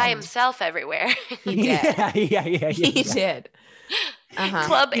seemingly by himself everywhere. He did. Yeah. He did.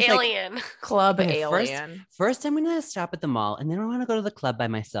 Club Alien. Like, Club Alien. First, I'm gonna stop at the mall, and then I want to go to the club by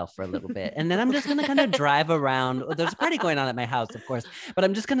myself for a little bit, and then I'm just gonna kind of drive around. There's a party going on at my house, of course, but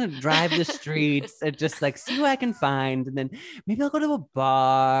I'm just gonna drive the streets and just like see who I can find, and then maybe I'll go to a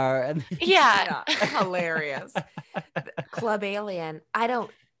bar. And Hilarious. Club Alien. I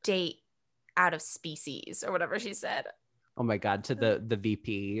don't date out of species or whatever she said. Oh my God, to the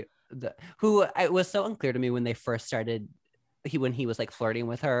VP, who it was so unclear to me when they first started. When he was like flirting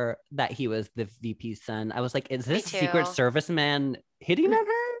with her, that he was the VP's son. I was like, is this Secret Service man hitting on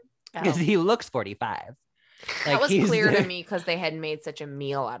her? Because he looks 45. That was clear to me because they had made such a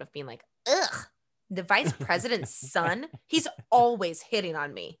meal out of being like, ugh, the vice president's son, he's always hitting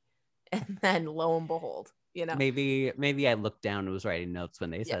on me. And then lo and behold, you know. Maybe I looked down and was writing notes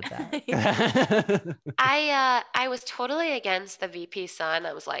when they said that. I was totally against the VP's son.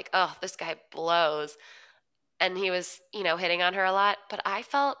 I was like, oh, this guy blows. And he was, you know, hitting on her a lot. But I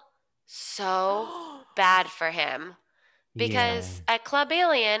felt so bad for him because at Club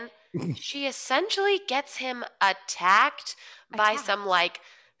Alien, she essentially gets him attacked by some like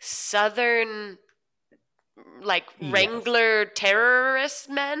Southern like Wrangler terrorist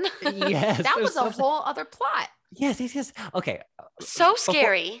men. Yes. That was a whole other plot. Yes. Okay. So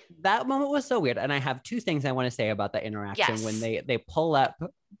scary. That moment was so weird. And I have two things I want to say about that interaction when they pull up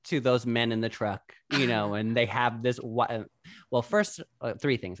to those men in the truck, you know, and they have this, well, first,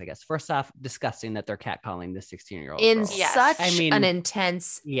 three things, I guess. First off, disgusting that they're catcalling this 16-year-old in girl. such an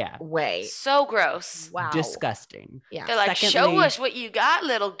intense way. So gross. Wow. Disgusting. Yeah. They're like, show us what you got,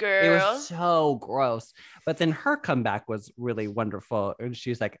 little girl. It was so gross. But then her comeback was really wonderful. And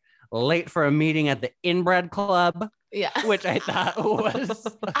she's like, late for a meeting at the Inbred Club. Yeah. Which I thought was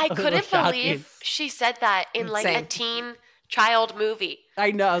I couldn't believe she said that in like a teen child movie.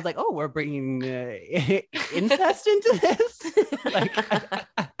 I know. I was like, oh, we're bringing incest into this. Like,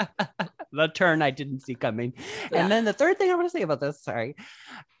 the turn I didn't see coming. Yeah. And then the third thing I want to say about this,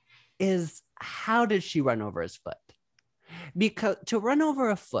 is how did she run over his foot? Because to run over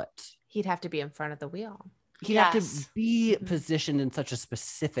a foot, he'd have to be in front of the wheel. He'd have to be positioned in such a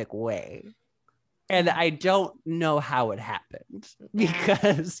specific way. And I don't know how it happened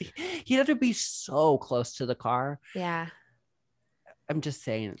because he'd have to be so close to the car. Yeah. I'm just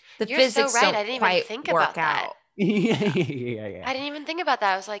saying. The physics so right. don't I didn't quite even think about that. Yeah. I didn't even think about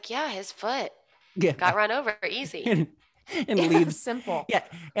that. I was like, yeah, his foot got run over easy. and leaves simple. Yeah.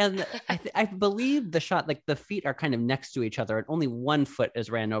 And I believe the shot, like the feet are kind of next to each other and only one foot is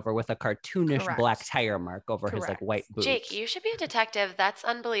ran over with a cartoonish black tire mark over his like white boot. Jake, you should be a detective. That's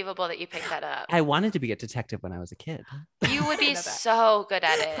unbelievable that you picked that up. I wanted to be a detective when I was a kid. You would be so good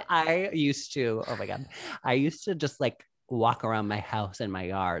at it. I used to just like walk around my house and my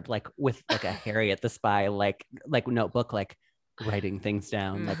yard like with like a Harriet the Spy like notebook, like writing things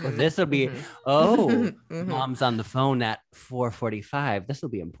down. Like, well, this will be, mom's on the phone at 4:45. This will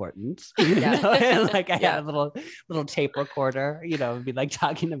be important. You know? And like I had a little tape recorder, you know, be like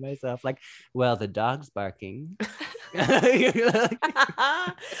talking to myself, like, well, the dog's barking. The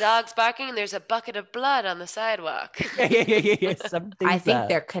dog's barking and there's a bucket of blood on the sidewalk. I think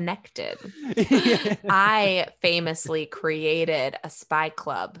they're connected. I famously created a spy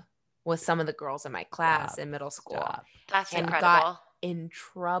club with some of the girls in my class in middle school. That's incredible. Got in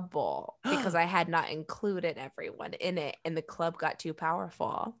trouble because I had not included everyone in it, and the club got too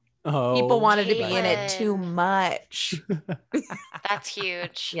powerful. People wanted to be in it too much. That's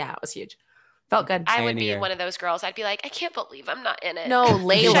huge. Yeah, it was huge. Felt good. I would be one of those girls. I'd be like, I can't believe I'm not in it. No,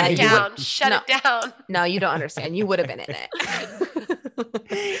 Layla. Shut it down. Shut it down. No, you don't understand. You would have been in it.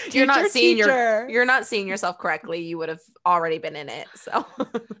 You're not seeing yourself correctly. You would have already been in it. So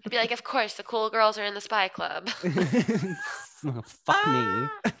I'd be like, of course, the cool girls are in the spy club. Oh, fuck me.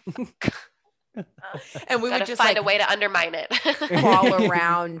 And we would just find a way to undermine it. Crawl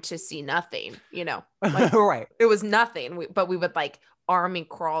around to see nothing, you know. Like, right. It was nothing. But we would like army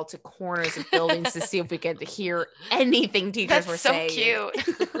crawl to corners of buildings to see if we could hear anything teachers were saying.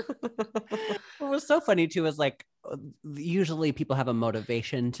 That's so cute. What was so funny too is like usually people have a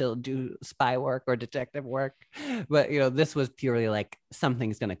motivation to do spy work or detective work, but you know, this was purely like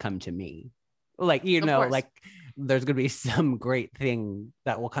something's gonna come to me, like, you know, like there's gonna be some great thing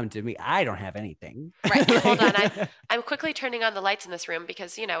that will come to me. I don't have anything. Right. Hold on. I'm quickly turning on the lights in this room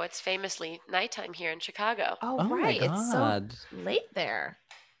because, you know, it's famously nighttime here in Chicago. Oh right. It's so late there.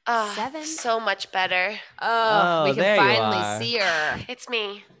 7. So much better. Oh, we can finally see her. It's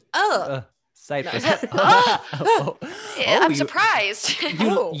me. Cypress. I'm surprised.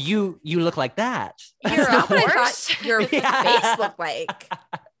 You look like that. You're a horse. Your face looked like.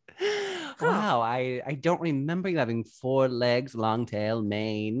 Wow, I don't remember you having 4 legs, long tail,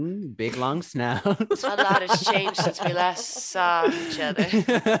 mane, big long snout. A lot has changed since we last saw each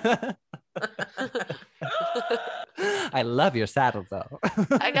other. I love your saddle though.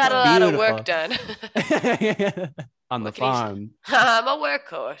 I got a lot of work done. On the farm. I'm a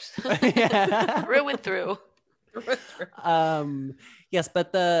workhorse. Through and through. Yes,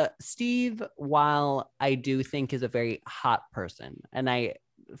 but the Steve, while I do think is a very hot person, and I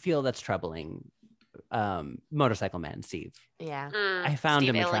feel that's troubling, motorcycle man Steve. Yeah. I found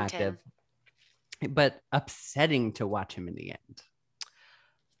Steve him attractive, but upsetting to watch him in the end.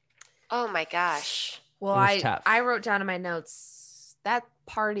 Oh my gosh. Well, I wrote down in my notes that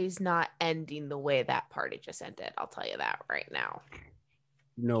party's not ending the way that party just ended. I'll tell you that right now.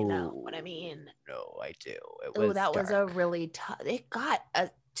 No. You know what I mean? No, I do. That was a really tough. It got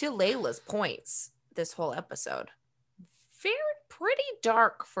to Layla's points this whole episode. Pretty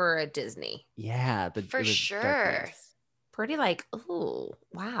dark for a Disney. Yeah, for sure. Darkness. Pretty like, oh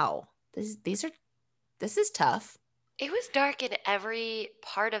wow, this is tough. It was dark in every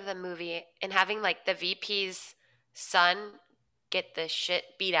part of the movie, and having like the VP's son get the shit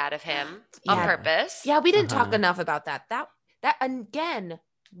beat out of him on purpose. Yeah, we didn't talk enough about that. That again,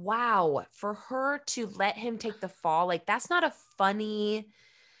 wow, for her to let him take the fall, like that's not a funny,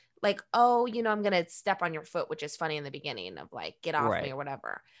 like, oh, you know, I'm gonna step on your foot, which is funny in the beginning of like get off me or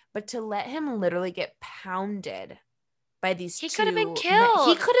whatever. But to let him literally get pounded by these he could have been killed.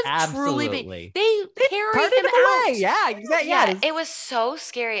 He could have truly been. They carried him out. Away. Yeah, exactly. Yeah, it was so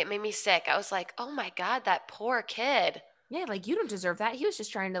scary. It made me sick. I was like, oh my God, that poor kid. Yeah, like you don't deserve that. He was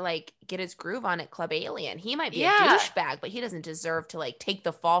just trying to like get his groove on at Club Alien. He might be a douchebag, but he doesn't deserve to like take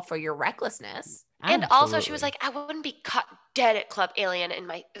the fall for your recklessness. And also she was like, I wouldn't be caught dead at Club Alien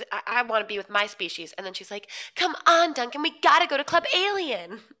I want to be with my species. And then she's like, come on, Duncan, we got to go to Club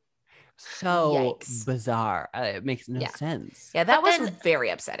Alien. So bizarre. It makes no sense. Yeah, that was very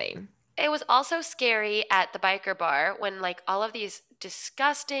upsetting. It was also scary at the biker bar when like all of these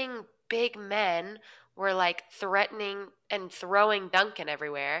disgusting big men were like threatening and throwing Duncan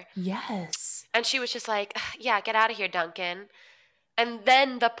everywhere. Yes. And she was just like, yeah, get out of here, Duncan. And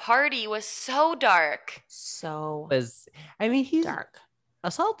then the party was so dark. He's dark.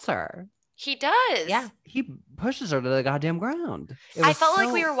 Assaults her. He does. Yeah. He pushes her to the goddamn ground. I felt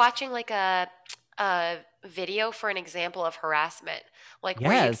like we were watching like a video for an example of harassment. Like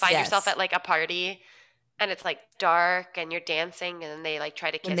where you find yourself at like a party and it's like dark and you're dancing and they like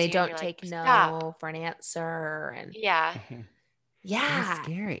try to kiss you. And they don't and take like, no for an answer. And yeah. Yeah. It was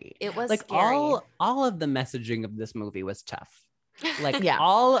scary. It was like scary. all of the messaging of this movie was tough. Like yeah.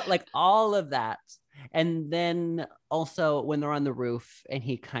 all of that. And then also when they're on the roof and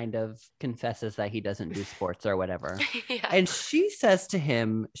he kind of confesses that he doesn't do sports or whatever. Yeah. And she says to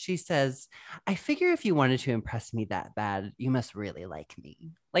him, I figure if you wanted to impress me that bad, you must really like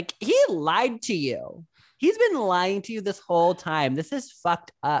me. Like, he lied to you. He's been lying to you this whole time. This is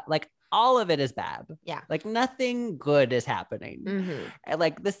fucked up. Like, all of it is bad. Yeah. Like, nothing good is happening. Mm-hmm. And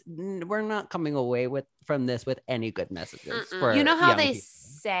like this, we're not coming away from this with any good messages. For you know how they people.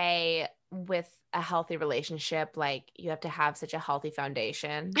 say with a healthy relationship, like, you have to have such a healthy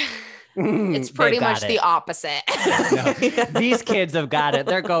foundation. It's pretty much the opposite. No, these kids have got it.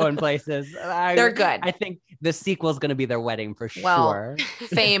 They're going places. They're good. I think the sequel is going to be their wedding for Well, sure.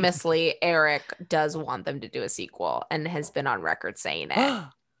 Famously, Eric does want them to do a sequel and has been on record saying it.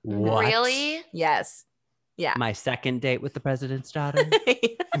 What? Really? Yes. Yeah. My second date with the president's daughter.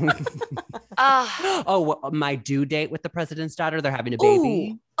 Oh, Oh, my due date with the president's daughter. They're having a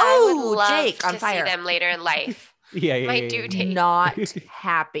baby. I would love Jake on to fire. see them later in life. Yeah. My due date. Not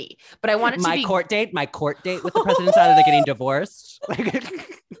happy, but I wanted to My be court date with the president's daughter. They're getting divorced.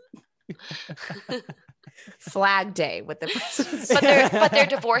 Flag Day with the president. But their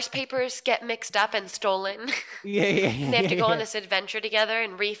divorce papers get mixed up and stolen. Yeah. They have to go on this adventure together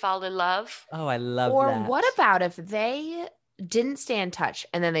and re-fall in love. Oh, I love Or that. what about if they didn't stay in touch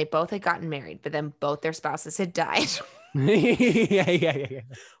and then they both had gotten married, but then both their spouses had died? Yeah.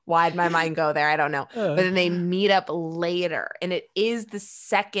 Why'd my mind go there? I don't know. But then they meet up later and it is the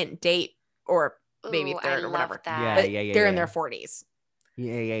second date, or maybe Ooh, third I or whatever. love that. Yeah, But yeah. they're in their 40s.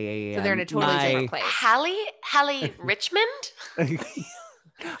 Yeah. So they're in a totally different place. Hallie Richmond?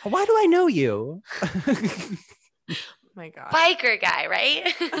 Why do I know you? Oh my God. Biker guy,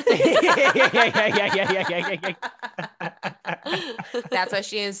 right? That's why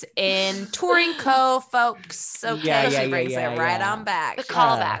she is in Touring Co, folks. Okay, Yeah, she brings it right on back. The She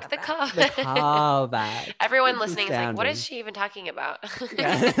callback. brings it The back. Callback. Everyone It's listening is like, what is astounding. she even talking about?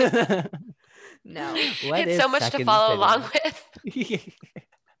 Yeah. No. What It's is so much to second follow city? along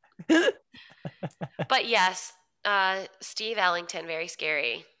with. But yes, Steve Ellington, very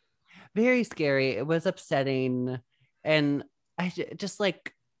scary. Very scary. It was upsetting. And just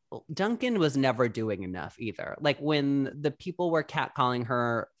like, Duncan was never doing enough either. Like, when the people were catcalling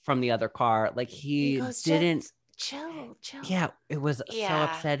her from the other car, like, he goes, didn't. Chill. Yeah, it was so Yeah.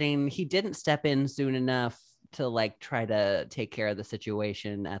 upsetting. He didn't step in soon enough to like try to take care of the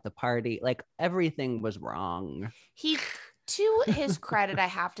situation at the party. Like, everything was wrong. He, to his credit, I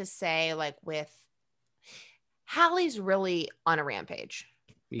have to say, like, with Hallie's really on a rampage.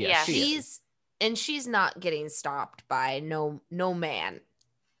 Yeah, she is. She's not getting stopped by no man.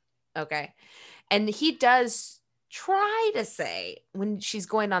 Okay. And he does try to say, when she's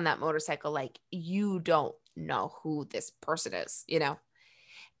going on that motorcycle, like, you don't know who this person is, you know?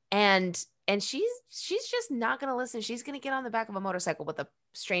 And she's just not going to listen. She's going to get on the back of a motorcycle with a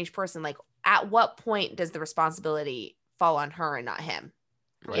strange person. Like, at what point does the responsibility fall on her and not him?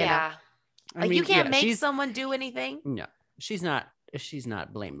 Right. Yeah. Like, you can't make someone do anything. No, she's not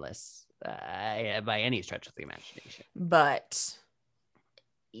blameless by any stretch of the imagination. But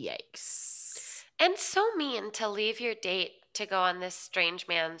yikes. And so mean to leave your date to go on this strange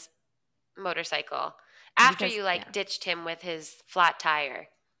man's motorcycle after Because- you ditched him with his flat tire.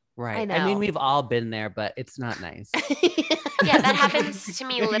 Right. I I mean, know. we've all been there, but it's not nice. Yeah, that happens to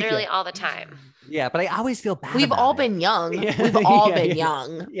me literally all the time. Yeah, but I always feel bad. We've about all it. been young. Yeah. We've all Yeah, been yeah.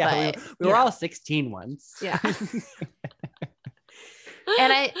 young. Yeah, but, we were all 16 once. Yeah.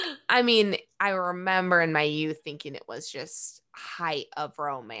 And I mean, I remember in my youth thinking it was just height of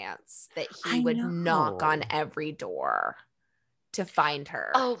romance that he I would knock on know. every door to find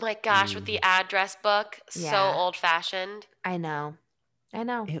her. Oh my gosh, with the address book, so Yeah. old fashioned. I know.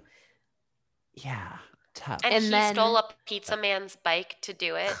 Yeah, tough. And And he then- stole a pizza man's bike to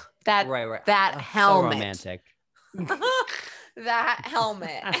do it. That right. that Oh, helmet. So romantic. That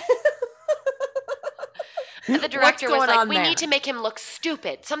helmet. And the director was going like, on we there?" need to make him look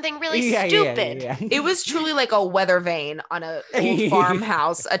stupid. Something really Yeah, stupid. yeah. It was truly like a weather vane on a old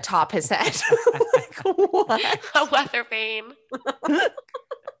farmhouse atop his head. Like, what? A weather vane.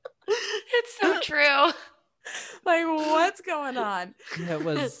 It's so true. Like, what's going on? It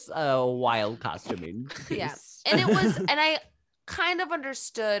was a wild costuming piece. Yeah. And I kind of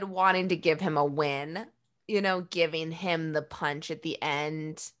understood wanting to give him a win, giving him the punch at the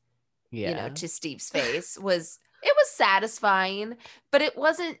end, to Steve's face it was satisfying, but it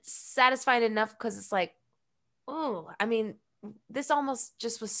wasn't satisfying enough because it's like, oh, I mean, this almost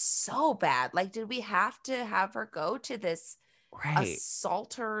just was so bad. Like, did we have to have her go to this right.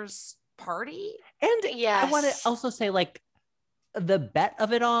 assaulter's party? And Yes. I want to also say, like, the bet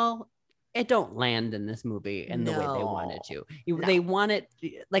of it all it don't land in this movie in the way they wanted to. No. They want it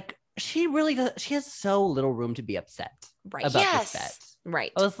like she really does. She has so little room to be upset about this bet.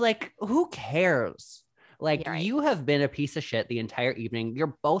 Right. I was like, who cares? Like, you have been a piece of shit the entire evening.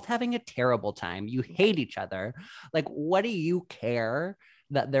 You're both having a terrible time. You hate each other. Like, what do you care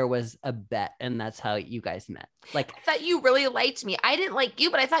that there was a bet and that's how you guys met? Like, I thought you really liked me. I didn't like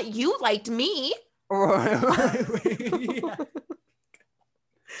you, but I thought you liked me. I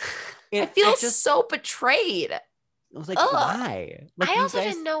feel just so betrayed. I was like, why? Like, I also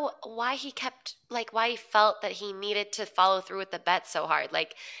didn't know why he felt that he needed to follow through with the bet so hard.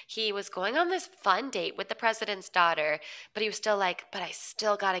 Like, he was going on this fun date with the president's daughter, but he was still like, but I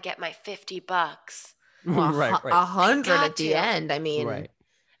still got to get my $50. Well, right. 100 at the end. I mean, right.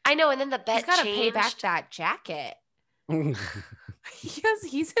 I know. And then the bet he's got to pay back that jacket.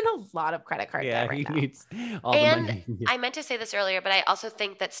 He's in a lot of credit card debt right now. Needs all the money. I meant to say this earlier, but I also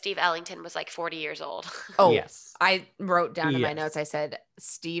think that Steve Ellington was like 40 years old. Oh, yes. I wrote down in my notes, I said,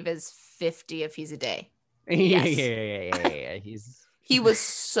 Steve is 50 if he's a day. Yes. Yeah. He was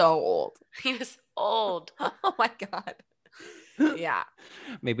so old. He was old. Oh my God. Yeah.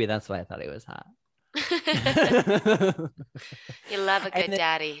 Maybe that's why I thought he was hot. You love a good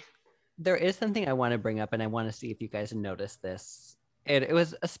daddy. There is something I want to bring up, and I want to see if you guys noticed this. It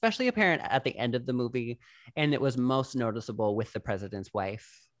was especially apparent at the end of the movie, and it was most noticeable with the president's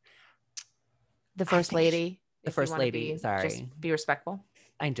wife. The first lady. The first lady, sorry. Just be respectful.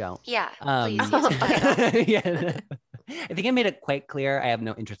 I don't. Yeah, please. Yeah. I think I made it quite clear I have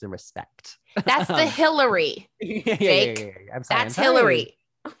no interest in respect. That's the Hillary. Jake. Yeah. I'm sorry. That's Hillary.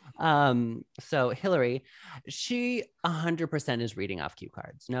 So Hillary, she 100% is reading off cue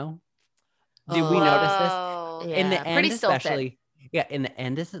cards, no? Did we notice this? Yeah. In the end, pretty especially. Yeah, in the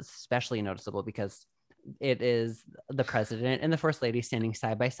end, it's especially noticeable because it is the president and the first lady standing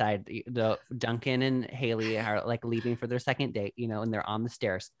side by side. The Duncan and Haley are like leaving for their second date, and they're on the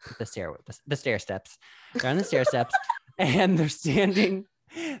stair steps. They're on the stair steps, and they're standing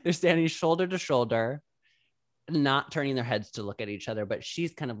shoulder to shoulder, not turning their heads to look at each other, but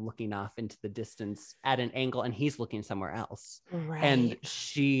she's kind of looking off into the distance at an angle and he's looking somewhere else. Right. And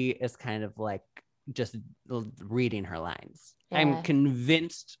she is kind of like just reading her lines. Yeah. I'm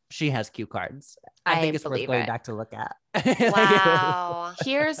convinced she has cue cards. I think it's worth going back to look at. Wow.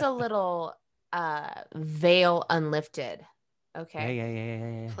 Here's a little veil unlifted.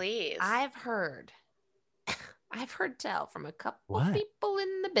 Okay. Yeah. Please. I've heard tell from a couple of people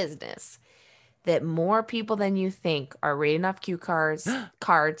in the business that more people than you think are reading off cue cards,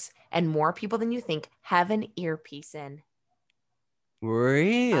 and more people than you think have an earpiece in.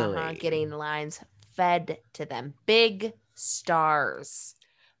 Really? Getting lines fed to them. Big stars.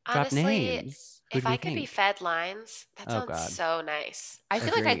 Honestly, if I could be fed lines, that sounds so nice. I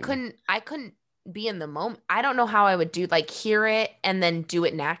feel like I couldn't be in the moment. I don't know how I would do, like, hear it and then do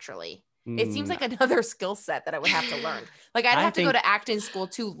it naturally. It seems like another skill set that I would have to learn. Like, I'd have to go to acting school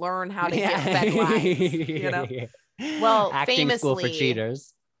to learn how to get fed lines, Well, acting famously, school for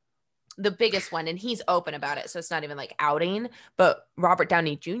cheaters. The biggest one, and he's open about it, so it's not even like outing, but Robert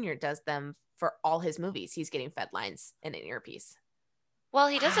Downey Jr. does them for all his movies. He's getting fed lines in an earpiece. Well,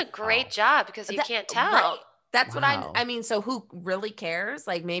 he does a great job because you can't tell. Right. That's what I mean, so who really cares?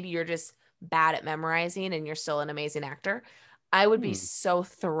 Like, maybe you're just bad at memorizing and you're still an amazing actor. I would be so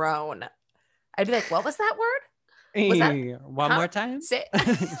thrown. I'd be like, what was that word? Was that one more time?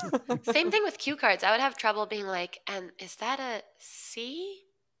 Same thing with cue cards. I would have trouble being like, and is that a C?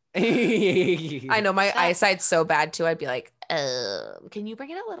 I know my eyesight's so bad too. I'd be like, can you bring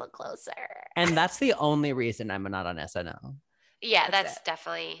it a little closer? And that's the only reason I'm not on SNL. Yeah, that's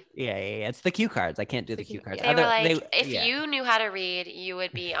definitely. Yeah. It's the cue cards. I can't do the cue cards. They were like, if you knew how to read, you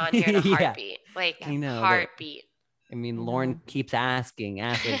would be on here in a heartbeat. Like, I know, heartbeat. I mean, Lauren keeps asking,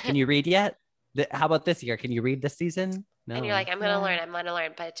 can you read yet? How about this year? Can you read this season? No. And you're like, I'm going to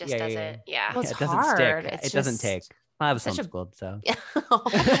learn, but it just doesn't. Yeah. Well, it doesn't stick. It doesn't take. I was homeschooled, so.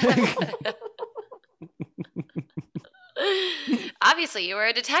 Obviously, you were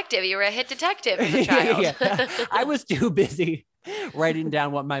a detective. You were a hit detective as a child. I was too busy writing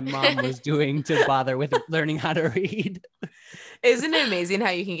down what my mom was doing to bother with learning how to read. Isn't it amazing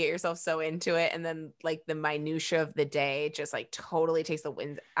how you can get yourself so into it, and then like the minutia of the day just like totally takes the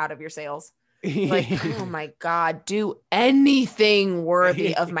wind out of your sails? Like, oh my God, do anything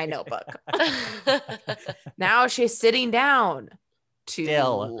worthy of my notebook. Now she's sitting down to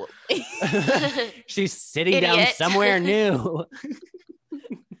still. She's sitting down somewhere new.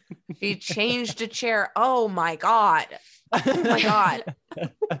 She changed a chair. Oh my God. Oh my God.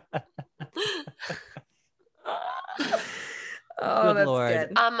 Oh, that's Lord.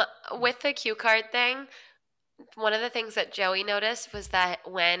 good. With the cue card thing, one of the things that Joey noticed was that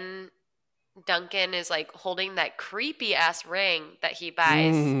when Duncan is like holding that creepy ass ring that he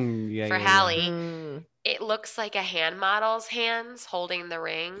buys for Hallie, it looks like a hand model's hands holding the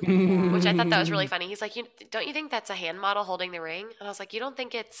ring, which I thought that was really funny. He's like, don't you think that's a hand model holding the ring? And I was like, you don't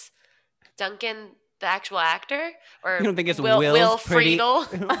think it's Duncan, the actual actor? Or you don't think it's Will Friedle?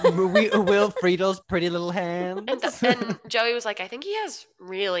 Will Friedel's pretty little hands? And Joey was like, I think he has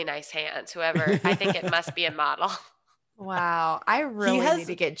really nice hands, whoever. I think it must be a model. Wow. I really need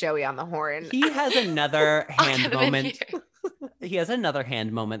to get Joey on the horn. He has another hand moment. He has another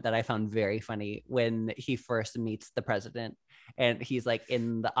hand moment that I found very funny when he first meets the president, and he's like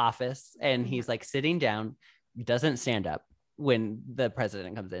in the office and he's like sitting down, doesn't stand up when the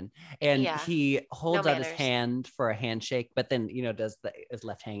president comes in, and he holds out his hand for a handshake, but then does is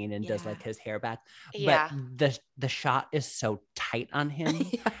left hanging and does like his hair back. But the shot is so tight on him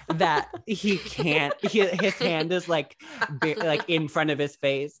that he can't. His hand is like in front of his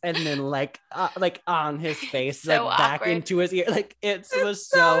face, and then like on his face, so like back awkward. into his ear. Like it was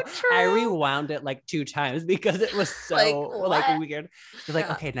so. I rewound it like 2 times because it was so like weird. He's like,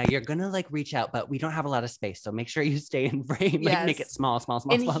 okay, now you're gonna like reach out, but we don't have a lot of space, so make sure you stay in frame. Like make it small.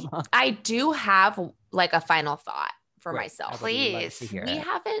 I do have like a final thought for myself. Please. We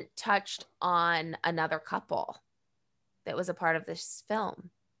haven't touched on another couple that was a part of this film,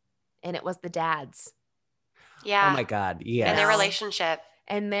 and it was the dads. Yeah. Oh my God. Yeah. And their relationship.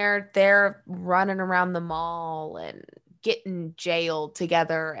 And they're running around the mall and getting jailed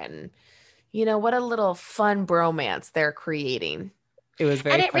together, and what a little fun bromance they're creating. It was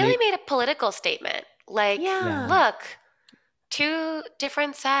very And it funny. really made a political statement. Like, look, 2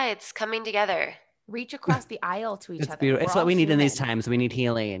 different sides coming together. Reach across the aisle to each other. Beautiful. It's what we need in these times. We need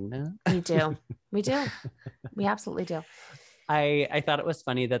healing. We do. We absolutely do. I thought it was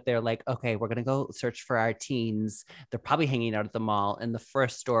funny that they're like, okay, we're going to go search for our teens. They're probably hanging out at the mall. And the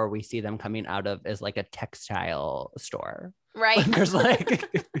first store we see them coming out of is like a textile store. Right. There's like...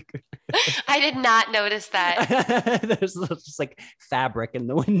 I did not notice that. There's just like fabric in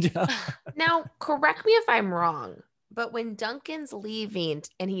the window. Now, correct me if I'm wrong, but when Duncan's leaving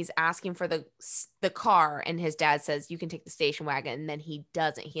and he's asking for the car, and his dad says, you can take the station wagon, and then he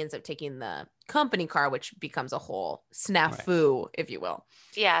doesn't. He ends up taking the company car, which becomes a whole snafu, if you will.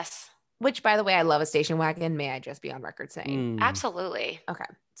 Yes. Which, by the way, I love a station wagon. May I just be on record saying? Absolutely. Okay.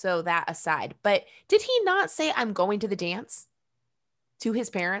 So that aside, but did he not say, I'm going to the dance to his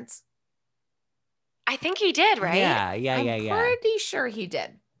parents? I think he did, right? Yeah. I'm pretty sure he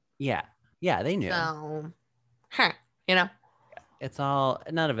did. Yeah, they knew. So, it's all,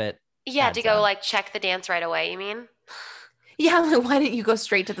 none of it. Yeah, to go like check the dance right away, you mean? Yeah, like, why didn't you go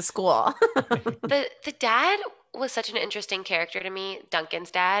straight to the school? The dad was such an interesting character to me,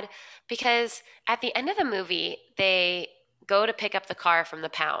 Duncan's dad, because at the end of the movie, they go to pick up the car from the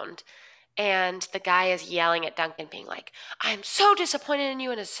pound. And the guy is yelling at Duncan, being like, I'm so disappointed in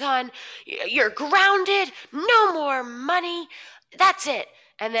you and his son. You're grounded. No more money. That's it.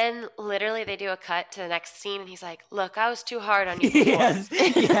 And then literally they do a cut to the next scene, and he's like, look, I was too hard on you before.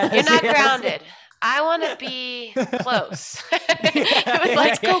 You're not grounded. I want to be close. It was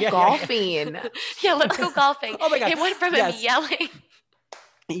let's go golfing. Yeah, let's go golfing. Oh my God. It went from him yelling.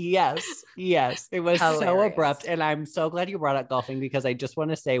 Yes. It was hilarious. So abrupt. And I'm so glad you brought up golfing, because I just want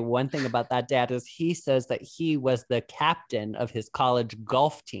to say one thing about that dad is he says that he was the captain of his college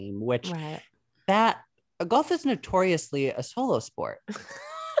golf team, which golf is notoriously a solo sport.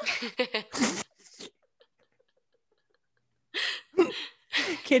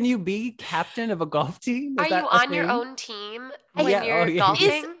 Can you be captain of a golf team? Are you on your own team when you're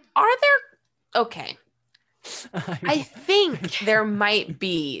golfing? Are there? Okay. I think there might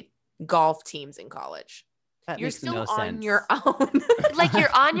be golf teams in college. You're still on your own. Like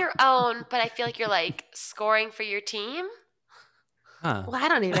you're on your own, but I feel like you're like scoring for your team. Huh. Well, I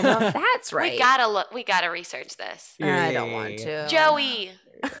don't even know if that's right. We gotta research this. I don't want to. Joey.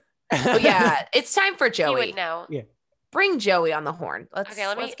 Oh, yeah, it's time for Joey. He would know. Yeah. Bring Joey on the horn. Let's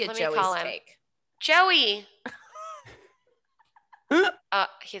get Joey's call him. take. Joey.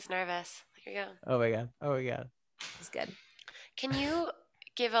 He's nervous. Here you go. Oh my god. He's good. Can you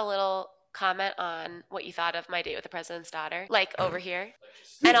give a little comment on what you thought of My Date with the President's Daughter? Like over here.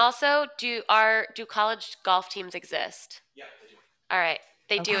 And also, do college golf teams exist? Yeah, they do. All right.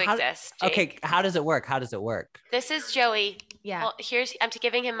 They do exist. Jake. Okay, how does it work? This is Joey. Yeah. Well, I'm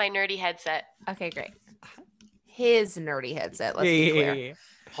giving him my nerdy headset. Okay, great. His nerdy headset. Let's be clear.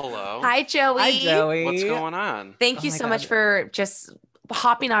 Hello. Hi, Joey. Hi, Joey. What's going on? Thank you so much for just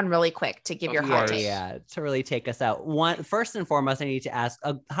hopping on really quick to give your hot take. Yeah, to really take us out. First and foremost, I need to ask,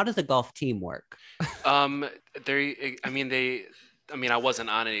 how does a golf team work? I wasn't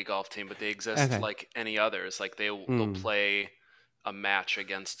on any golf team, but they exist like any others. Like they'll play a match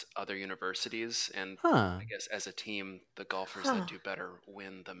against other universities, and I guess as a team, the golfers that do better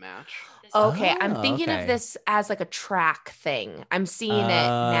win the match. Okay, I'm thinking of this as like a track thing. I'm seeing it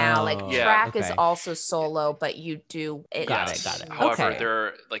now. Like track is also solo, but you do it. Got it.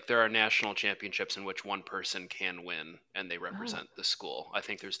 However, there are national championships in which one person can win, and they represent the school. I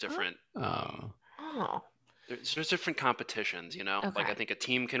think there's different. There's different competitions, you know. Okay. Like I think a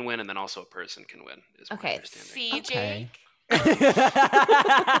team can win, and then also a person can win. Is my understanding. See, Jake.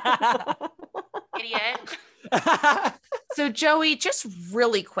 Idiot. So Joey, just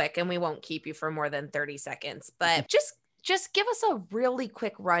really quick, and we won't keep you for more than 30 seconds, but just give us a really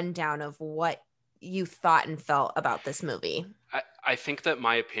quick rundown of what you thought and felt about this movie. I think that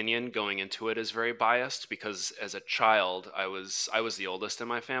my opinion going into it is very biased because as a child, I was the oldest in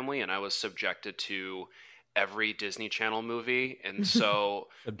my family, and I was subjected to every Disney Channel movie, and so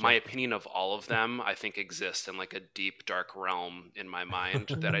my opinion of all of them I think exists in like a deep dark realm in my mind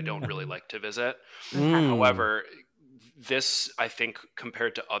that I don't really like to visit. However, this I think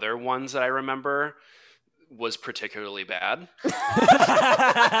compared to other ones that I remember was particularly bad.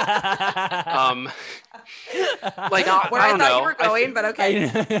 Like not where I thought you were going, but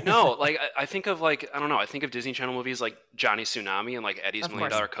okay. No, like I think of like I don't know. I think of Disney Channel movies like Johnny Tsunami and like Eddie's $1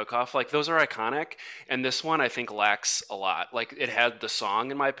 Million Cook-Off. Like those are iconic, and this one I think lacks a lot. Like it had the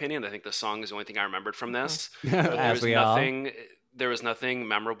song, in my opinion. I think the song is the only thing I remembered from this. There was nothing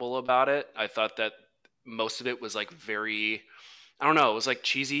memorable about it. I thought that most of it was like very. I don't know. It was like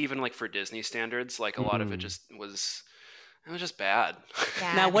cheesy, even like for Disney standards. Like a lot of it just was. It was just bad.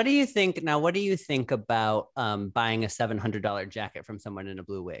 Yeah. Now, what do you think? About buying a $700 jacket from someone in a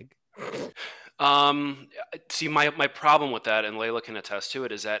blue wig? See, my problem with that, and Layla can attest to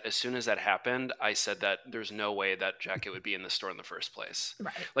it, is that as soon as that happened, I said that there's no way that jacket would be in the store in the first place.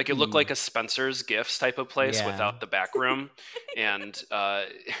 Right. Like it looked like a Spencer's Gifts type of place without the back room, and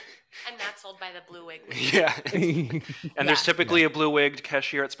not sold by the blue wig. Yeah. And there's typically a blue wigged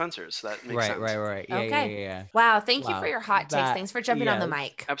cashier at Spencer's. So that makes sense. Right. Yeah. Wow. Thank you for your hot takes. Thanks for jumping on the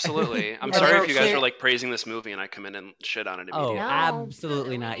mic. Absolutely. I'm sorry if you guys were like praising this movie and I come in and shit on it immediately. Oh,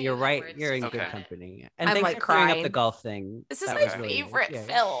 absolutely not. You're right. You're in good company. And I'm thanks like for clearing crying up the golf thing. This is my favorite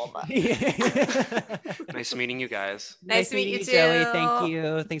film. Nice meeting you guys. Nice to meet you too. Joey. Thank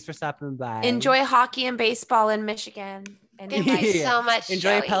you. Thanks for stopping by. Enjoy hockey and baseball in Michigan. Thank you so much.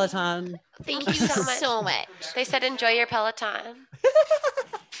 Enjoy Joey. Peloton. Thank you so much. They said enjoy your Peloton.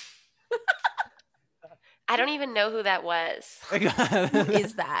 I don't even know who that was. Who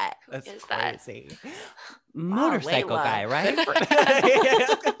is that? That's crazy. Motorcycle guy, right?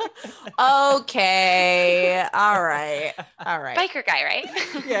 Okay. All right. Biker guy, right?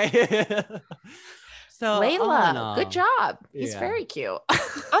 Yeah. So Layla, good job. He's very cute.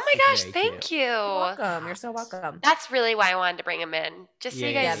 Oh my gosh, thank you. You're welcome. You're so welcome. That's really why I wanted to bring him in. Just so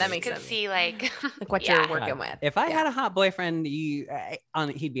you guys could see like what you're working with. If I had a hot boyfriend,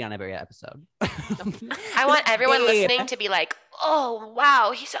 he'd be on every episode. I want everyone listening to be like, oh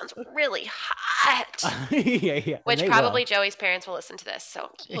wow, he sounds really hot. Yeah. Which probably Joey's parents will listen to this. So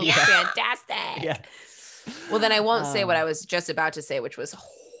fantastic. Yeah. Well, then I won't say what I was just about to say, which was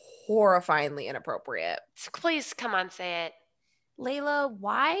horrifyingly inappropriate. So please come on, say it. Layla,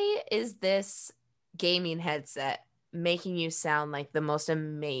 why is this gaming headset making you sound like the most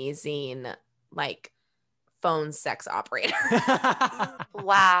amazing like phone sex operator?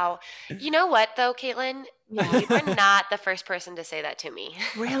 Wow. You know what though, Caitlin? You are not the first person to say that to me.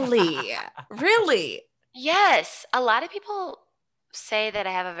 Really? Really? Yes. A lot of people say that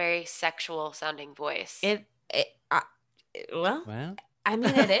I have a very sexual sounding voice. Well, I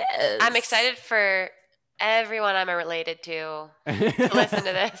mean, it is. I'm excited for everyone I'm related to listen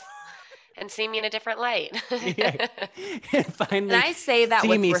to this and see me in a different light. Finally, and I say that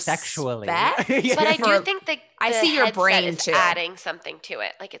with respect, sexually. But I do think that I see your brain too adding something to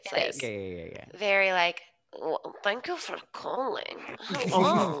it. Like it's like very like, well, thank you for calling.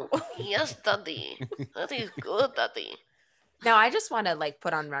 Hello. Yes, Daddy. That is good, Daddy. Now, I just want to like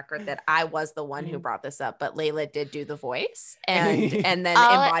put on record that I was the one who brought this up, but Layla did do the voice and then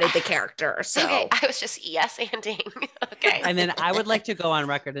embodied the character. So okay, I was just yes-anding. Okay. And then I would like to go on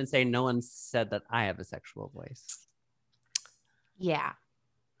record and say no one said that I have a sexual voice. Yeah.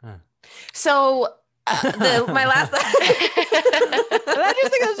 So my last I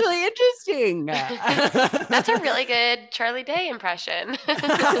just think that's really interesting. That's a really good Charlie Day impression.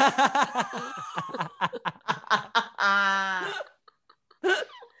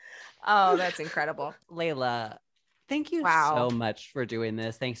 Oh, that's incredible. Layla, thank you so much for doing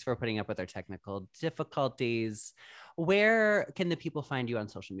this. Thanks for putting up with our technical difficulties. Where can the people find you on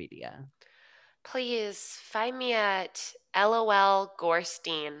social media? Please find me at LOL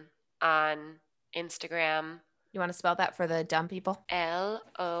Gorstein on Instagram. You want to spell that for the dumb people?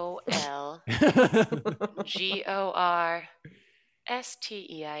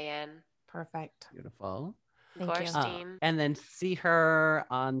 LOLGORSTEIN. Perfect. Beautiful. Gorstein. And then see her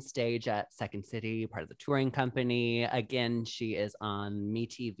on stage at Second City, part of the touring company. Again, she is on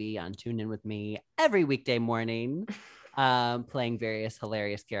MeTV on Tune In With Me every weekday morning, playing various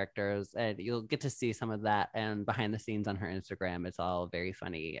hilarious characters. And you'll get to see some of that. And behind the scenes on her Instagram, it's all very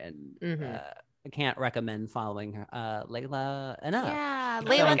funny. And I can't recommend following her, Layla enough. Yeah,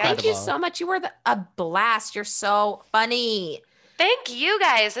 Layla, thank you so much. You were a blast. You're so funny. Thank you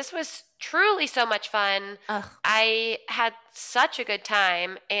guys. This was truly so much fun. Ugh. I had such a good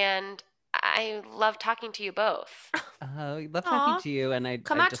time, and I love talking to you both. I love talking to you, and I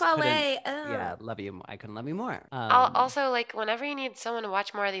come out to LA. Yeah, love you. I couldn't love you more. I'll also, like, whenever you need someone to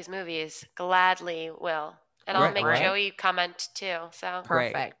watch more of these movies, gladly will. And I'll make Joey comment too. So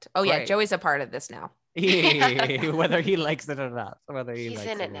perfect. Oh yeah, Joey's a part of this now. Whether he likes it or not. Whether he's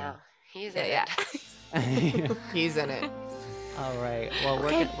in it now. He's in it. He's in it. All right. Well,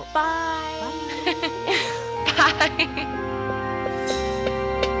 bye. Bye.